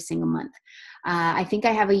goal every single month. I think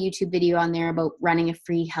I have a YouTube video on there about running a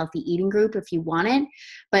free healthy eating group if you want it.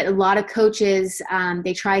 But a lot of coaches,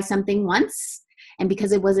 they try something once, and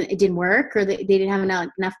because it didn't work, or they didn't have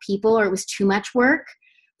enough people, or it was too much work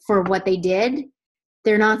for what they did,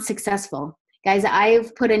 they're not successful. Guys,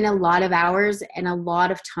 I've put in a lot of hours and a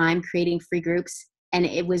lot of time creating free groups, and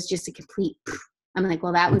it was just a complete, I'm like,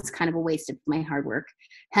 well, that was kind of a waste of my hard work.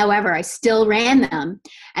 However, I still ran them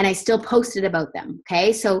and I still posted about them,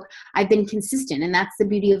 okay? So I've been consistent, and that's the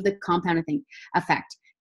beauty of the compound effect.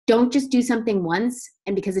 Don't just do something once,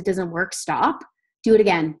 and because it doesn't work, stop. Do it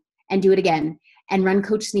again and do it again, and run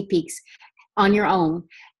coach sneak peeks on your own.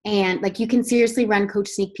 And like, you can seriously run coach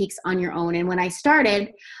sneak peeks on your own. And when I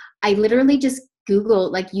started, I literally just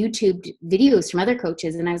Googled, like YouTube videos from other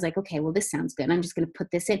coaches. And I was like, okay, well, this sounds good. I'm just going to put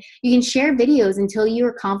this in. You can share videos until you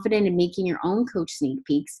are confident in making your own coach sneak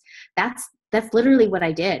peeks. That's literally what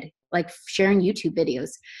I did, like sharing YouTube videos.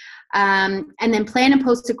 And then plan and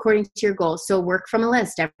post according to your goals. So work from a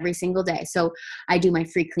list every single day. So I do my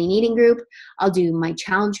free clean eating group. I'll do my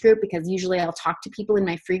challenge group, because usually I'll talk to people in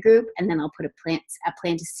my free group, and then I'll put a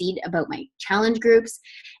plan to seed about my challenge groups.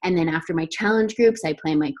 And then after my challenge groups, I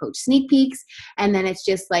plan my coach sneak peeks. And then it's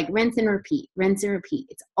just like rinse and repeat, rinse and repeat.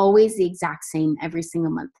 It's always the exact same every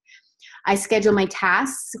single month. I schedule my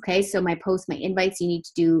tasks. Okay. So my posts, my invites, you need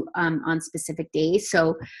to do on specific days.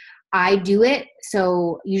 So I do it.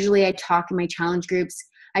 So usually I talk in my challenge groups.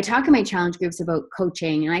 I talk in my challenge groups about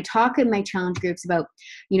coaching, and I talk in my challenge groups about,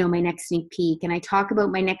 my next sneak peek, and I talk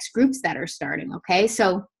about my next groups that are starting. Okay.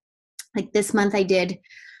 So like this month I did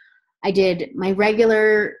my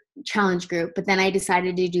regular challenge group, but then I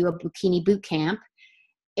decided to do a bikini boot camp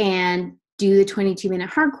and do the 22-minute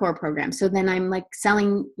hardcore program. So then I'm like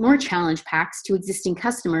selling more challenge packs to existing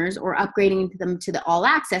customers, or upgrading them to the all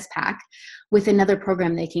access pack with another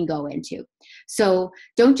program they can go into. So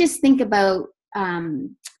don't just think about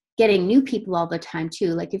getting new people all the time too.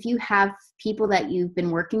 Like if you have people that you've been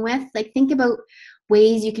working with, like think about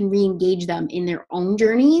ways you can re-engage them in their own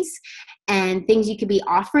journeys, and things you could be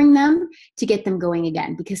offering them to get them going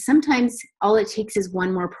again. Because sometimes all it takes is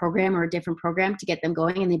one more program or a different program to get them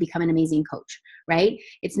going, and they become an amazing coach, right?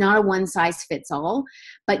 It's not a one size fits all,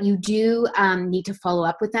 but you do need to follow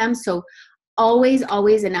up with them. So always,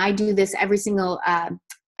 and I do this every single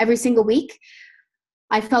week,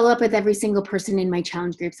 I follow up with every single person in my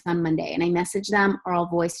challenge groups on Monday, and I message them or I'll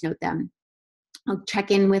voice note them. I'll check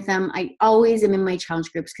in with them. I always am in my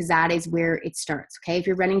challenge groups, because that is where it starts. Okay. If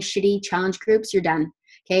you're running shitty challenge groups, you're done.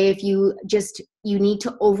 Okay. If you need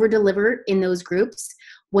to over deliver in those groups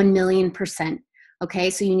 1,000,000%. Okay.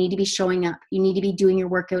 So you need to be showing up. You need to be doing your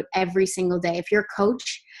workout every single day. If you're a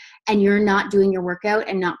coach and you're not doing your workout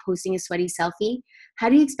and not posting a sweaty selfie, how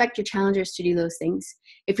do you expect your challengers to do those things?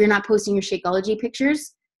 If you're not posting your Shakeology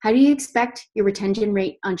pictures, how do you expect your retention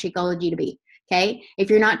rate on Shakeology to be? Okay. If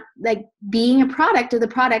you're not like being a product of the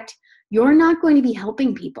product, you're not going to be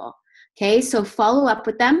helping people. Okay. So follow up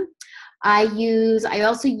with them. I use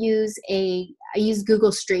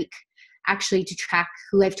Google Streak actually to track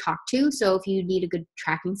who I've talked to. So if you need a good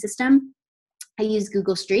tracking system, I use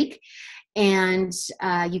Google Streak. And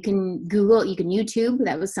you can YouTube.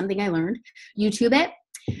 That was something I learned. YouTube it.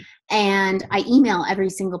 And I email every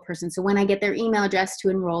single person. So when I get their email address to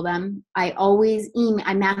enroll them, I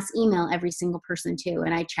mass email every single person too.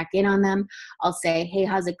 And I check in on them. I'll say, hey,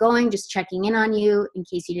 how's it going? Just checking in on you in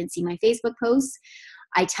case you didn't see my Facebook posts.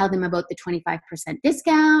 I tell them about the 25%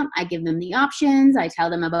 discount. I give them the options. I tell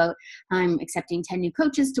them about I'm accepting 10 new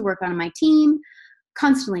coaches to work on my team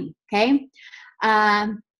constantly. Okay.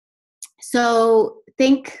 So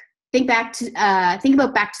think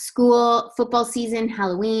about back to school, football season,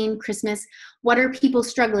 Halloween, Christmas. What are people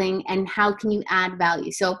struggling and how can you add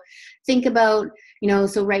value? So think about,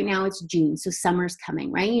 so right now it's June, so summer's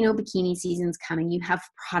coming, right? Bikini season's coming. You have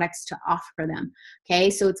products to offer them. Okay.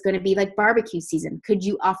 So it's going to be like barbecue season. Could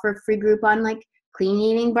you offer a free group on like clean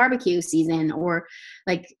eating barbecue season, or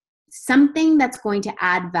like something that's going to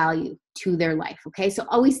add value to their life? Okay. So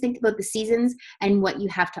always think about the seasons and what you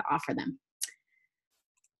have to offer them.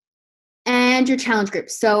 And your challenge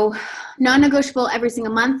group. So non-negotiable every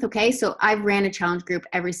single month. Okay. So I've ran a challenge group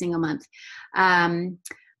every single month.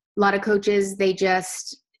 A lot of coaches, they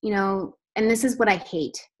just, and this is what I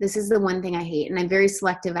hate. This is the one thing I hate. And I'm very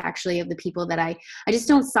selective actually of the people that I just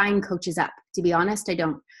don't sign coaches up. To be honest, I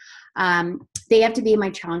don't. They have to be in my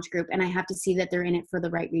challenge group and I have to see that they're in it for the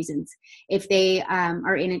right reasons. If they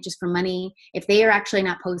are in it just for money, if they are actually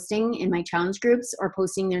not posting in my challenge groups or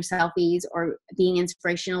posting their selfies or being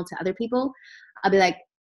inspirational to other people, I'll be like,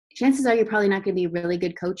 chances are you're probably not going to be a really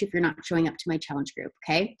good coach if you're not showing up to my challenge group.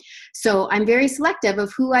 Okay. So I'm very selective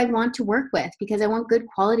of who I want to work with because I want good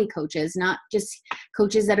quality coaches, not just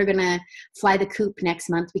coaches that are going to fly the coop next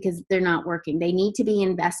month because they're not working. They need to be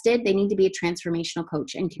invested. They need to be a transformational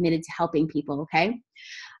coach and committed to helping people. Okay.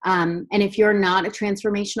 And if you're not a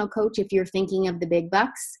transformational coach, if you're thinking of the big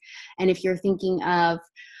bucks and if you're thinking of,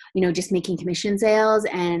 just making commission sales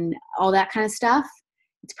and all that kind of stuff,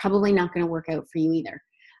 it's probably not going to work out for you either.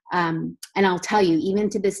 And I'll tell you, even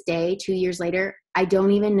to this day, 2 years later, I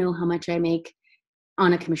don't even know how much I make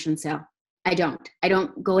on a commission sale. I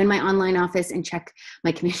don't go in my online office and check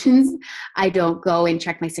my commissions. I don't go and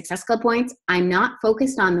check my Success Club points. I'm not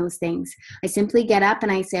focused on those things. I simply get up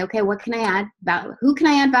and I say, okay, what can I add? Who can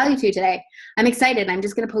I add value to today? I'm excited. I'm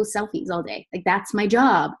just going to post selfies all day. Like that's my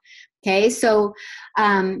job. Okay. So,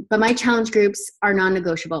 but my challenge groups are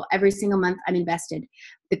non-negotiable. Every single month I'm invested.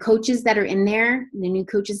 The coaches that are in there, the new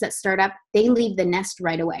coaches that start up, they leave the nest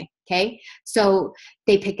right away. Okay. So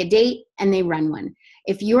they pick a date and they run one.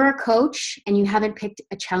 If you're a coach and you haven't picked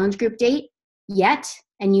a challenge group date yet,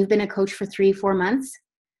 and you've been a coach for 3-4 months,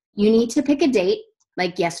 you need to pick a date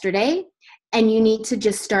like yesterday and you need to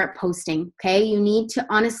just start posting. Okay. You need to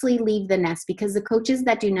honestly leave the nest because the coaches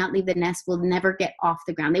that do not leave the nest will never get off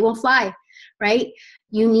the ground. They won't fly, right?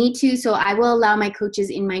 You need to, so I will allow my coaches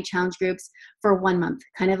in my challenge groups for 1 month,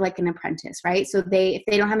 kind of like an apprentice, right? So if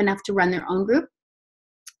they don't have enough to run their own group,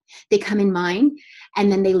 they come in mine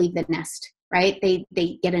and then they leave the nest, right?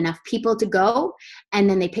 They get enough people to go and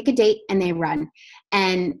then they pick a date and they run.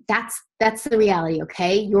 And that's the reality.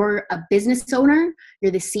 Okay. You're a business owner.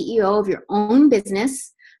 You're the CEO of your own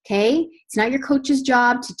business. Okay. It's not your coach's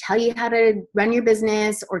job to tell you how to run your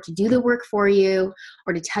business or to do the work for you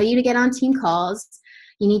or to tell you to get on team calls.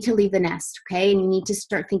 You need to leave the nest. Okay. And you need to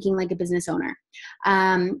start thinking like a business owner.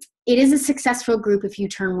 It is a successful group if you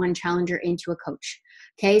turn one challenger into a coach.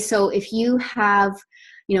 Okay. So if you have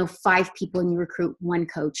 5 people and you recruit one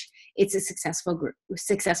coach, it's a successful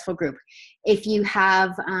group. If you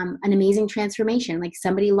have an amazing transformation, like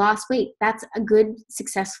somebody lost weight, that's a good,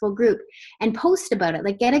 successful group. And post about it,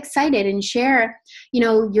 like get excited and share,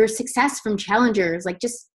 your success from challengers, like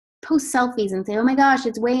just post selfies and say, oh my gosh,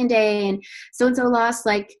 it's weigh-in day and so-and-so lost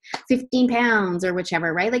like 15 pounds or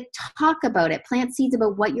whichever, right? Like talk about it, plant seeds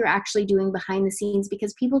about what you're actually doing behind the scenes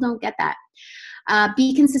because people don't get that.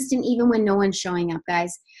 Be consistent even when no one's showing up,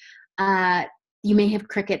 guys. You may have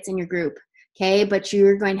crickets in your group, okay? But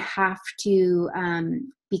you're going to have to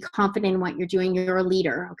be confident in what you're doing. You're a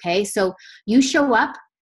leader, okay? So you show up,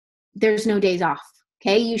 there's no days off,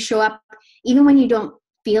 okay? You show up even when you don't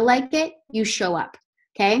feel like it, you show up,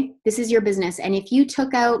 okay? This is your business. And if you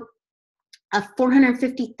took out a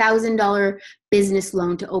 $450,000 business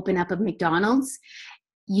loan to open up a McDonald's,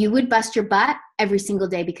 you would bust your butt every single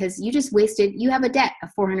day because you just you have a debt of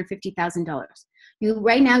 $450,000.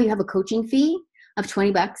 Right now you have a coaching fee of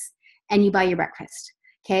 $20 and you buy your breakfast.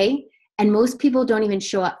 Okay. And most people don't even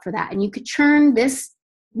show up for that. And you could turn this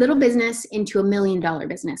little business into $1 million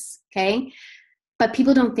business. Okay. But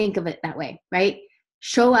people don't think of it that way, right?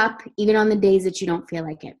 Show up even on the days that you don't feel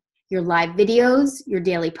like it. Your live videos, your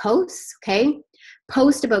daily posts, okay?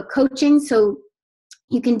 Post about coaching so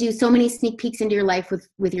you can do so many sneak peeks into your life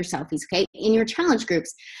with your selfies, okay? In your challenge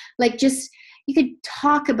groups, like just you could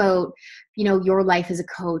talk about, you know, your life as a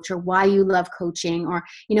coach or why you love coaching, or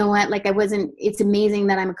you know what, like it's amazing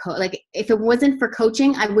that I'm a coach. Like if it wasn't for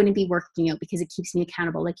coaching, I wouldn't be working out because it keeps me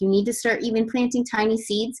accountable. Like you need to start even planting tiny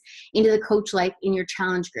seeds into the coach life in your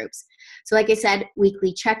challenge groups. So like I said,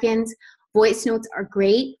 weekly check-ins, voice notes are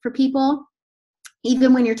great for people.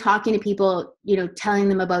 Even when you're talking to people, you know, telling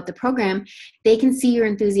them about the program, they can see your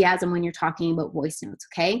enthusiasm when you're talking about voice notes,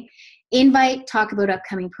 okay? Invite, talk about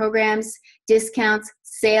upcoming programs, discounts,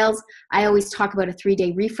 sales. I always talk about a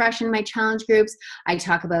 3-day refresh in my challenge groups. I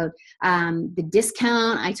talk about the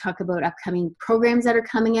discount. I talk about upcoming programs that are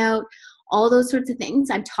coming out, all those sorts of things.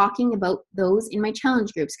 I'm talking about those in my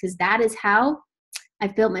challenge groups because that is how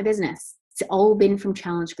I've built my business. It's all been from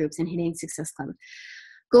challenge groups and Hitting Success Club.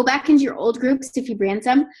 Go back into your old groups if you brand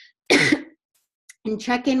some and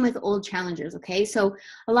check in with old challengers, okay? So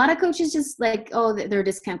a lot of coaches just like, oh, they're a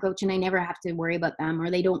discount coach and I never have to worry about them,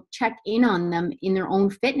 or they don't check in on them in their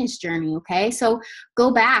own fitness journey, okay? So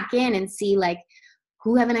go back in and see like,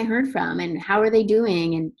 who haven't I heard from and how are they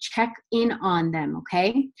doing, and check in on them,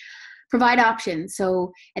 okay? Provide options.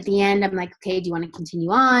 So at the end, I'm like, okay, do you want to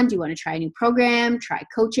continue on? Do you want to try a new program, try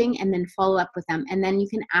coaching, and then follow up with them? And then you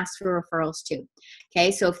can ask for referrals too.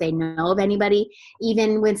 Okay, so if they know of anybody,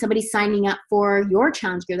 even when somebody's signing up for your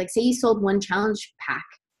challenge group, like say you sold one challenge pack,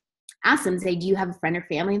 ask them, say, do you have a friend or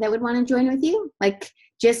family that would want to join with you? Like,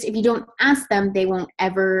 just if you don't ask them, they won't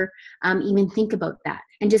ever even think about that.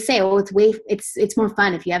 And just say, oh, it's more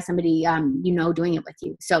fun if you have somebody you know doing it with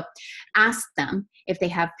you. So ask them if they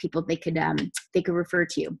have people they could refer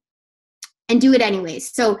to you. And do it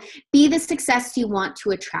anyways. So be the success you want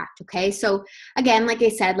to attract, okay? So again, like I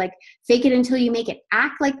said, like fake it until you make it.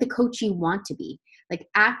 Act like the coach you want to be. Like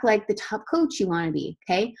act like the top coach you want to be,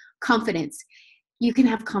 okay? Confidence. You can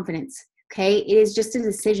have confidence, okay? It is just a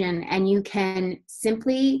decision, and you can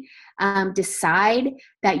simply decide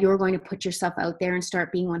that you're going to put yourself out there and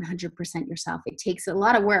start being 100% yourself. It takes a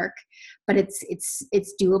lot of work, but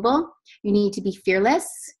it's doable. You need to be fearless.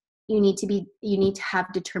 You need to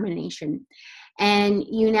have determination, and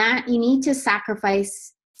you need to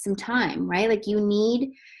sacrifice some time, right? Like you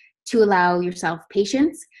need to allow yourself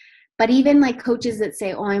patience. But even like coaches that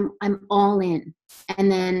say, oh, I'm all in,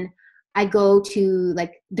 and then I go to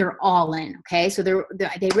like, they're all in. Okay. So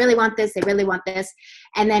they really want this. They really want this.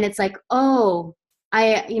 And then it's like, oh,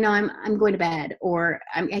 I'm going to bed, or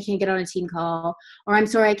I can't get on a team call, or I'm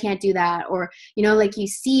sorry, I can't do that. Or, you know, like you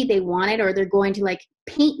see they want it, or they're going to like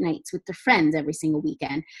paint nights with their friends every single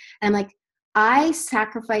weekend. And I'm like, I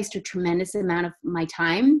sacrificed a tremendous amount of my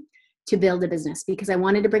time to build a business because I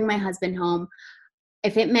wanted to bring my husband home.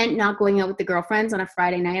 If it meant not going out with the girlfriends on a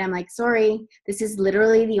Friday night, I'm like, sorry, this is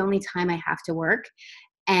literally the only time I have to work.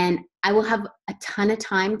 And I will have a ton of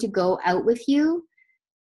time to go out with you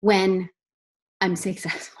when I'm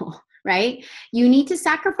successful, right? You need to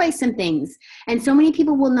sacrifice some things. And so many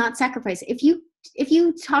people will not sacrifice. If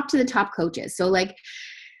you talk to the top coaches, so like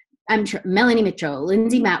I'm sure Melanie Mitchell,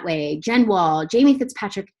 Lindsay Matway, Jen Wall, Jamie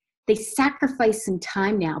Fitzpatrick, they sacrifice some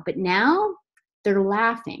time now, but now they're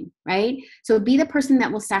laughing, right? So be the person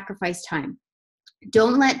that will sacrifice time.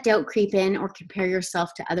 Don't let doubt creep in or compare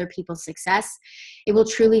yourself to other people's success. It will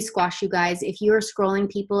truly squash you guys. If you're scrolling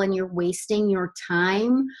people and you're wasting your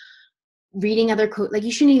time reading other like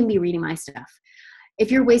you shouldn't even be reading my stuff. If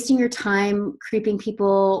you're wasting your time creeping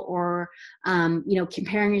people or,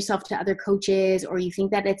 comparing yourself to other coaches, or you think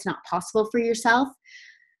that it's not possible for yourself,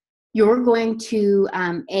 you're going to,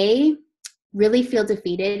 really feel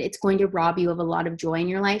defeated. It's going to rob you of a lot of joy in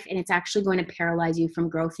your life, and it's actually going to paralyze you from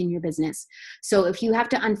growth in your business. So if you have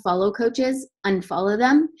to unfollow coaches, unfollow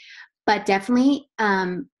them, but definitely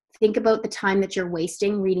think about the time that you're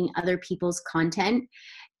wasting reading other people's content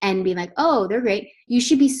and be like, oh, they're great. You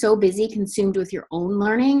should be so busy, consumed with your own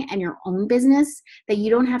learning and your own business that you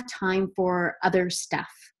don't have time for other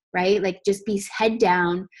stuff, right? Like just be head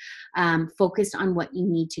down, focused on what you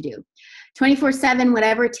need to do. 24/7,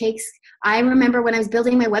 whatever it takes. I remember when I was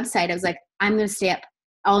building my website, I was like, I'm going to stay up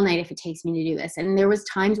all night if it takes me to do this. And there was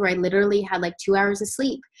times where I literally had like 2 hours of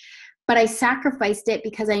sleep, but I sacrificed it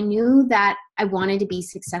because I knew that I wanted to be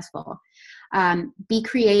successful. Be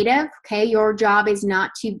creative. Okay. Your job is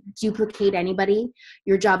not to duplicate anybody.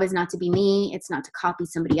 Your job is not to be me. It's not to copy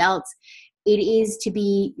somebody else. It is to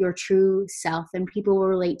be your true self, and people will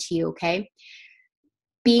relate to you. Okay.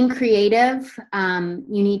 Being creative. You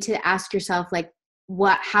need to ask yourself, like,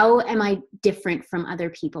 how am I different from other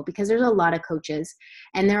people? Because there's a lot of coaches,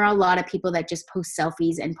 and there are a lot of people that just post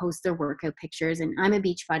selfies and post their workout pictures, and I'm a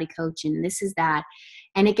Beachbody coach and this is that.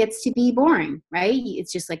 And it gets to be boring, right?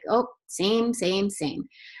 It's just like, oh, same.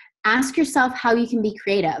 Ask yourself how you can be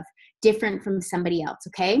creative, different from somebody else,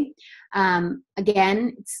 okay?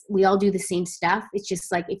 Again, we all do the same stuff. It's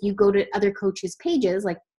just like if you go to other coaches' pages,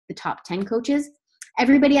 like the top 10 coaches,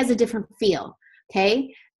 everybody has a different feel,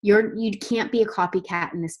 okay? You can't be a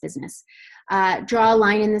copycat in this business. Draw a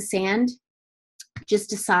line in the sand. Just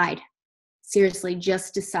decide. Seriously,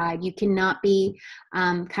 just decide. You cannot be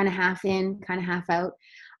kind of half in, kind of half out.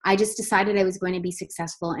 I just decided I was going to be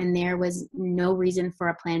successful, and there was no reason for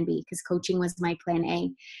a plan B because coaching was my plan A.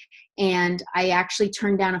 And I actually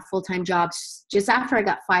turned down a full-time job just after I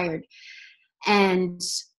got fired. And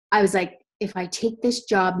I was like, if I take this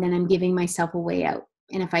job, then I'm giving myself a way out.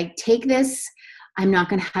 And if I take this, I'm not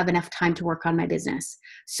going to have enough time to work on my business.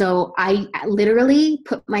 So I literally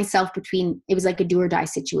put myself between, it was like a do or die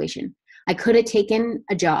situation. I could have taken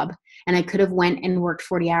a job and I could have went and worked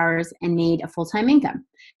 40 hours and made a full-time income.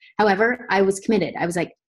 However, I was committed. I was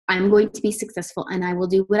like, I'm going to be successful and I will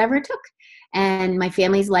do whatever it took. And my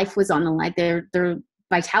family's life was on the line. Their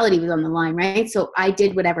vitality was on the line, right? So I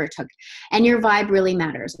did whatever it took. And your vibe really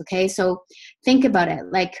matters, okay? So think about it.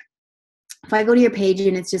 Like if I go to your page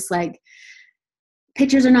and it's just like,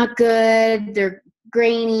 pictures are not good, they're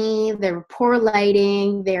grainy, they're poor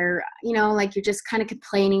lighting, they're, like you're just kind of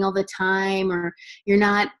complaining all the time, or you're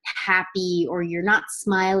not happy, or you're not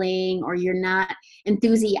smiling, or you're not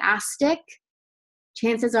enthusiastic,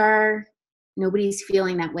 chances are nobody's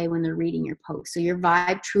feeling that way when they're reading your post. So your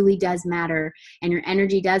vibe truly does matter, and your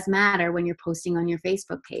energy does matter when you're posting on your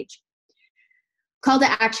Facebook page. Call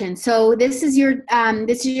to action. So this is your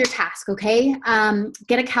task, okay?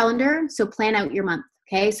 Get a calendar, so plan out your month,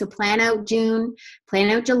 okay? So plan out June,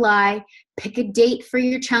 plan out July, pick a date for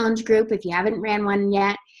your challenge group if you haven't ran one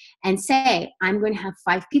yet, and say, I'm going to have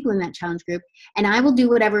 5 people in that challenge group, and I will do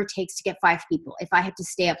whatever it takes to get 5 people. If I have to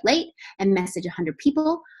stay up late and message 100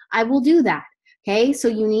 people, I will do that, okay? So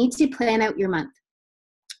you need to plan out your month.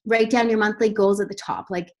 Write down your monthly goals at the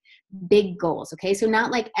top, like big goals, okay? So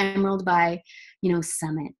not like emerald by,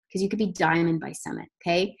 summit, because you could be diamond by summit,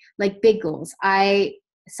 okay? Like big goals. I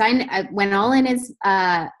went all in as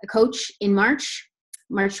a coach in March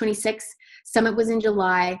 26th. Summit was in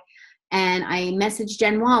July. And I messaged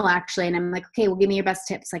Jen Wall actually, and I'm like, okay, well, give me your best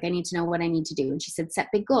tips. Like, I need to know what I need to do. And she said, set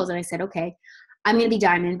big goals. And I said, okay, I'm going to be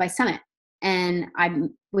diamond by summit. And I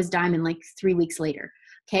was diamond like 3 weeks later.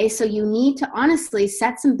 Okay, so you need to honestly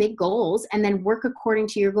set some big goals and then work according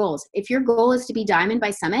to your goals. If your goal is to be diamond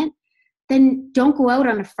by summit, then don't go out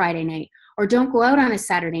on a Friday night or don't go out on a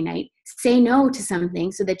Saturday night. Say no to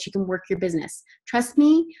something so that you can work your business. Trust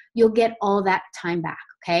me, you'll get all that time back,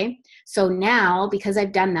 okay? So now, because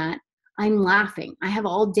I've done that, I'm laughing. I have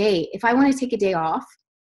all day. If I want to take a day off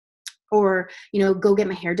or, go get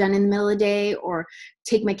my hair done in the middle of the day or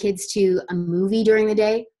take my kids to a movie during the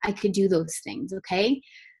day, I could do those things, okay?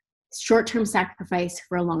 Short-term sacrifice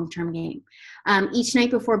for a long-term gain. Each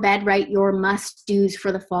night before bed, write your must-dos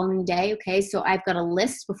for the following day, okay? So I've got a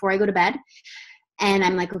list before I go to bed, and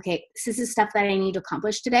I'm like, okay, this is stuff that I need to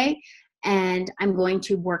accomplish today, and I'm going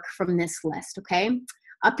to work from this list, okay?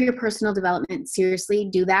 Up your personal development. Seriously,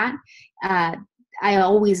 do that. I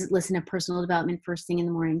always listen to personal development first thing in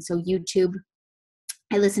the morning. So YouTube,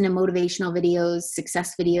 I listen to motivational videos,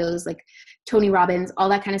 success videos, like Tony Robbins, all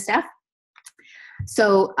that kind of stuff.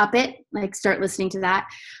 So up it, like start listening to that.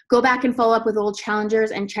 Go back and follow up with old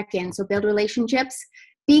challengers and check in. So build relationships.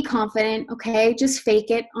 Be confident, okay? Just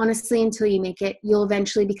fake it, honestly, until you make it. You'll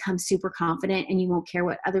eventually become super confident and you won't care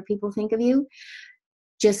what other people think of you.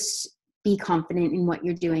 Just be confident in what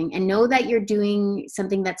you're doing and know that you're doing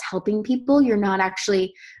something that's helping people. You're not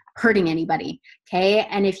actually hurting anybody, okay?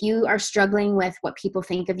 And if you are struggling with what people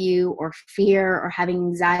think of you or fear or having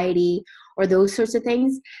anxiety or those sorts of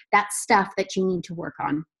things, that's stuff that you need to work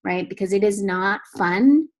on, right? Because it is not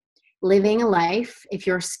fun living a life if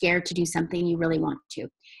you're scared to do something you really want to.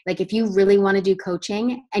 Like if you really want to do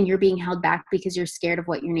coaching and you're being held back because you're scared of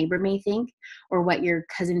what your neighbor may think or what your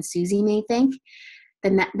cousin Susie may think,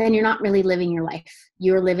 then you're not really living your life.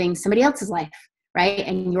 You're living somebody else's life, right?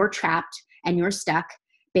 And you're trapped and you're stuck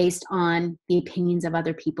based on the opinions of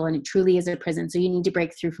other people. And it truly is a prison. So you need to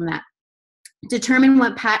break through from that. Determine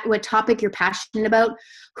what topic you're passionate about,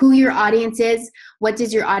 who your audience is, what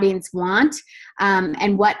does your audience want,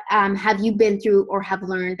 and what have you been through or have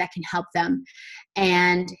learned that can help them.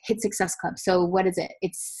 And hit Success Club. So what is it?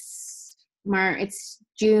 It's It's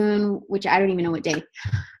June, which I don't even know what day.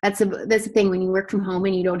 That's the thing when you work from home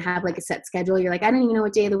and you don't have like a set schedule. You're like, I don't even know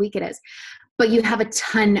what day of the week it is. But you have a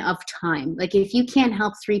ton of time. Like if you can't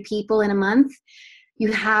help 3 people in a month,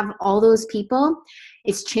 you have all those people.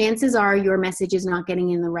 It's chances are your message is not getting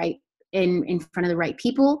in front of the right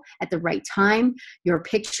people at the right time. Your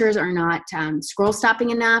pictures are not scroll stopping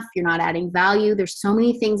enough. You're not adding value. There's so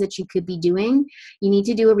many things that you could be doing. You need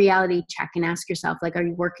to do a reality check and ask yourself, like, are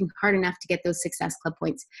you working hard enough to get those Success Club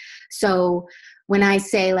points? So when I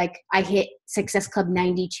say like I hit Success Club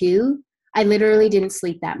 92, I literally didn't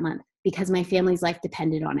sleep that month because my family's life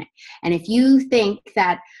depended on it. And if you think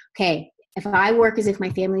that, okay, if I work as if my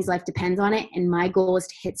family's life depends on it and my goal is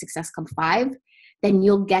to hit Success Club 5, then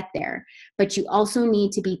you'll get there. But you also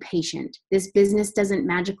need to be patient. This business doesn't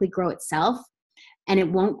magically grow itself, and it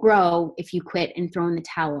won't grow if you quit and throw in the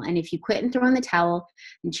towel. And if you quit and throw in the towel,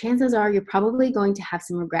 then chances are you're probably going to have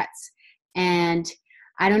some regrets. And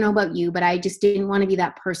I don't know about you, but I just didn't want to be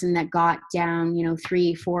that person that got down,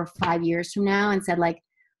 3, 4, 5 years from now and said like,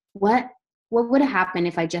 what would have happened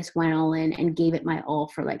if I just went all in and gave it my all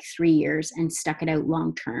for like 3 years and stuck it out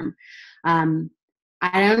long term?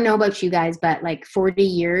 I don't know about you guys, but like 40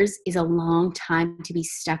 years is a long time to be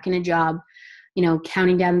stuck in a job,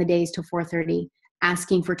 counting down the days till 4:30,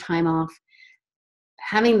 asking for time off,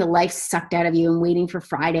 having the life sucked out of you and waiting for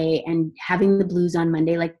Friday and having the blues on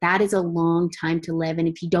Monday. Like that is a long time to live. And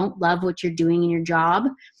if you don't love what you're doing in your job,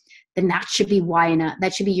 then that should be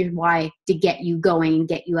that should be your why to get you going and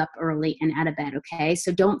get you up early and out of bed. Okay.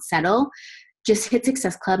 So don't settle, just hit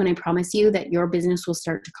Success Club. And I promise you that your business will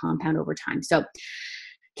start to compound over time. So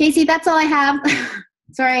Casey, that's all I have.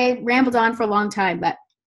 Sorry, I rambled on for a long time, but.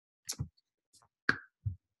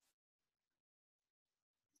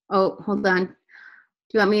 Oh, hold on. Do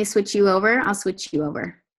you want me to switch you over? I'll switch you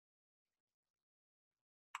over.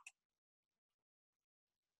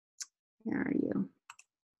 Where are you?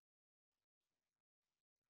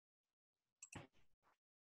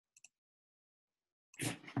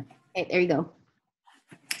 Okay, there you go.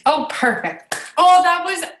 Oh, perfect. Oh, that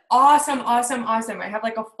was awesome. I have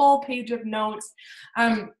like a full page of notes.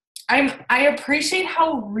 I appreciate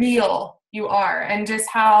how real you are and just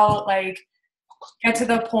how like get to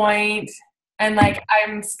the point. And like,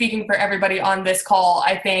 I'm speaking for everybody on this call.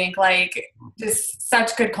 I think like just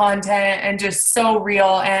such good content and just so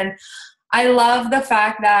real. And I love the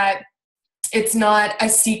fact that it's not a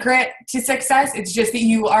secret to success. It's just that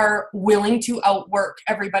you are willing to outwork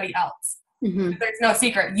everybody else. Mm-hmm. There's no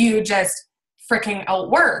secret. You just freaking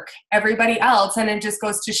outwork everybody else. And it just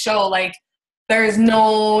goes to show like there's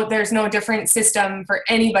no different system for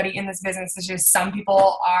anybody in this business. It's just some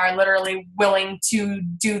people are literally willing to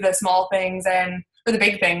do the small things or the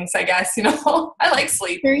big things, I guess, I like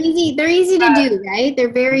sleep. They're easy to do, right?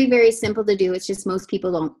 They're very, very simple to do. It's just most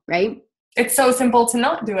people don't, right? It's so simple to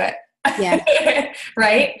not do it. Yeah.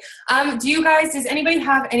 Right. Does anybody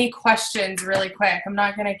have any questions really quick? I'm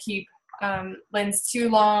not going to keep Linz too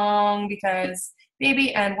long because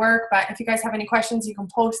baby and work, but if you guys have any questions, you can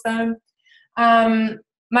post them.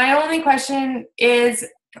 My only question is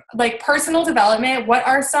like personal development. What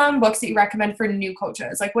are some books that you recommend for new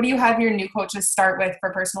coaches? Like, what do you have your new coaches start with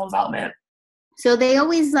for personal development? So they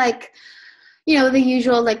always like, the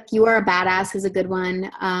usual, like You Are a Badass is a good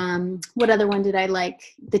one. What other one did I like?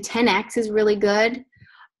 The 10X is really good.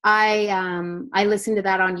 I listened to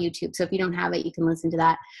that on YouTube. So if you don't have it, you can listen to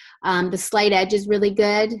that. The Slight Edge is really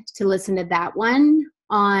good to listen to that one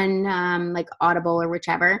on like Audible or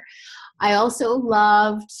whichever. I also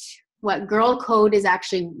loved Girl Code is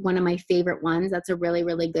actually one of my favorite ones. That's a really,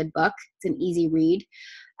 really good book. It's an easy read.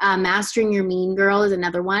 Mastering Your Mean Girl is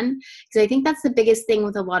another one. Because I think that's the biggest thing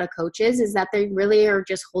with a lot of coaches is that they really are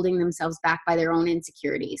just holding themselves back by their own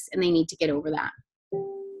insecurities and they need to get over that.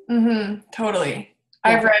 Mm-hmm. Totally.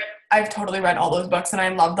 Yeah. I've totally read all those books and I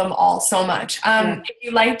love them all so much. If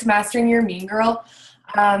you liked Mastering Your Mean Girl,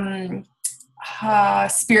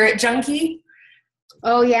 Spirit Junkie.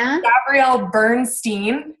 Oh yeah. Gabrielle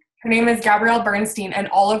Bernstein. Her name is Gabrielle Bernstein and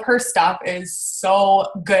all of her stuff is so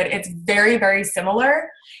good. It's very, very similar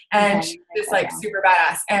and she's just like super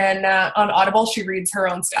badass. And on Audible, she reads her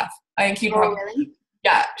own stuff. I think you'd probably, really?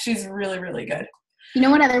 Yeah, she's really, really good. You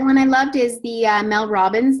know what other one I loved is the Mel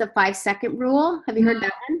Robbins, the 5-second rule. Have you heard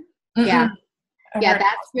that one? Mm-hmm. Yeah,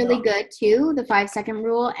 that's really good too, the 5-second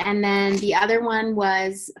rule. And then the other one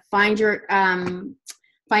was Find Your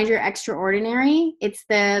Extraordinary. It's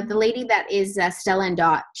the lady that is Stella and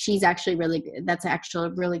Dot. She's actually really good. That's actually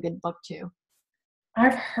a really good book too.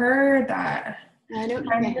 I've heard that. I don't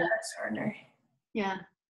know. Find Your Extraordinary. Yeah.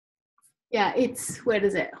 Yeah, it's, what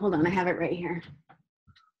is it? Hold on, I have it right here.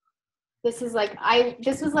 This was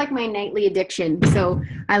like my nightly addiction. So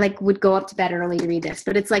I would go up to bed early to read this.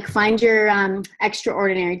 But it's like Find Your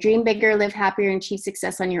Extraordinary, Dream Bigger, Live Happier, and Achieve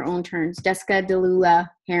Success on Your Own Terms. Jessica DeLula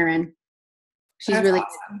Heron. She's That's really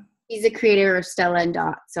awesome. She's a creator of Stella and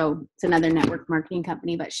Dot. So it's another network marketing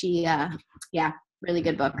company. But she really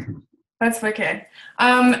good book. That's wicked.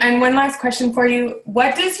 And one last question for you.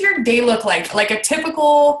 What does your day look like? Like a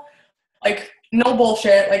typical, no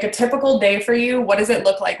bullshit, like a typical day for you. What does it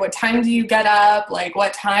look like? What time do you get up? Like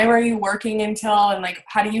what time are you working until? And like,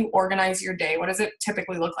 how do you organize your day? What does it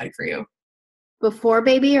typically look like for you? Before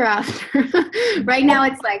baby or after? Right now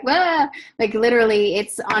it's like literally,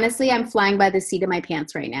 it's honestly, I'm flying by the seat of my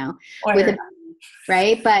pants right now with a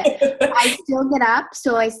right? But I still get up.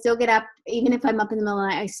 So I still get up, even if I'm up in the middle of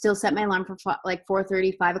the night, I still set my alarm for like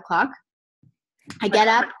 4:30, 5 o'clock. I get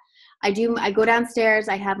up, I go downstairs,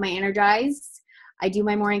 I have my Energize, I do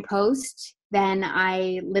my morning post. Then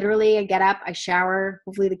I get up, I shower.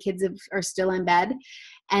 Hopefully the kids are still in bed.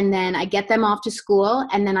 And then I get them off to school.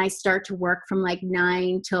 And then I start to work from like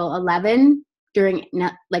 9 till 11 during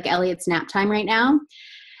like Elliot's nap time right now.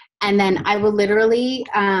 And then I will literally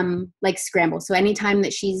scramble. So anytime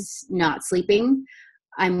that she's not sleeping,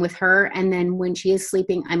 I'm with her. And then when she is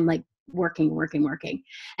sleeping, I'm like working.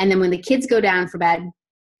 And then when the kids go down for bed,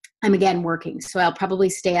 I'm again working. So I'll probably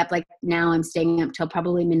stay up, like now I'm staying up till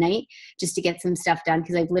probably midnight just to get some stuff done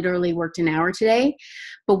because I've literally worked an hour today.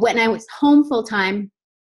 But when I was home full time,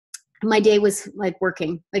 my day was like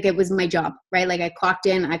working. Like it was my job, right? Like I clocked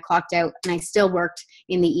in, I clocked out, and I still worked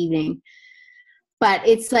in the evening. But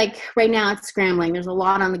it's like right now it's scrambling. There's a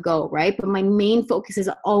lot on the go, right? But my main focus is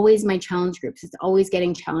always my challenge groups. It's always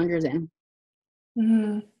getting challengers in.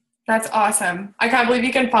 Mm-hmm. That's awesome. I can't believe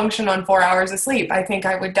you can function on 4 hours of sleep. I think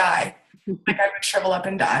I would die. Like I would shrivel up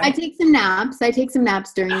and die. I take some naps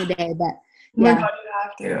during the day, but yeah. Oh my God, you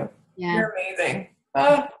have to. Yeah. You're amazing.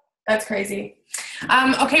 Oh, that's crazy.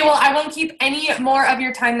 Okay, well, I won't keep any more of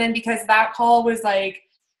your time then because that call was like,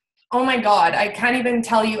 oh my God, I can't even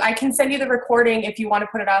tell you. I can send you the recording if you want to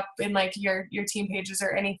put it up in like your team pages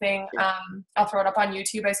or anything. I'll throw it up on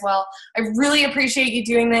YouTube as well. I really appreciate you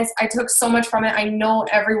doing this. I took so much from it. I know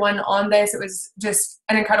everyone on this. It was just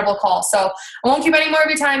an incredible call. So I won't keep any more of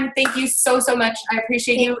your time. Thank you so much. I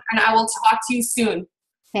appreciate you, and I will talk to you soon.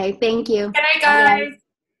 Okay, thank you. Good night, guys. Bye.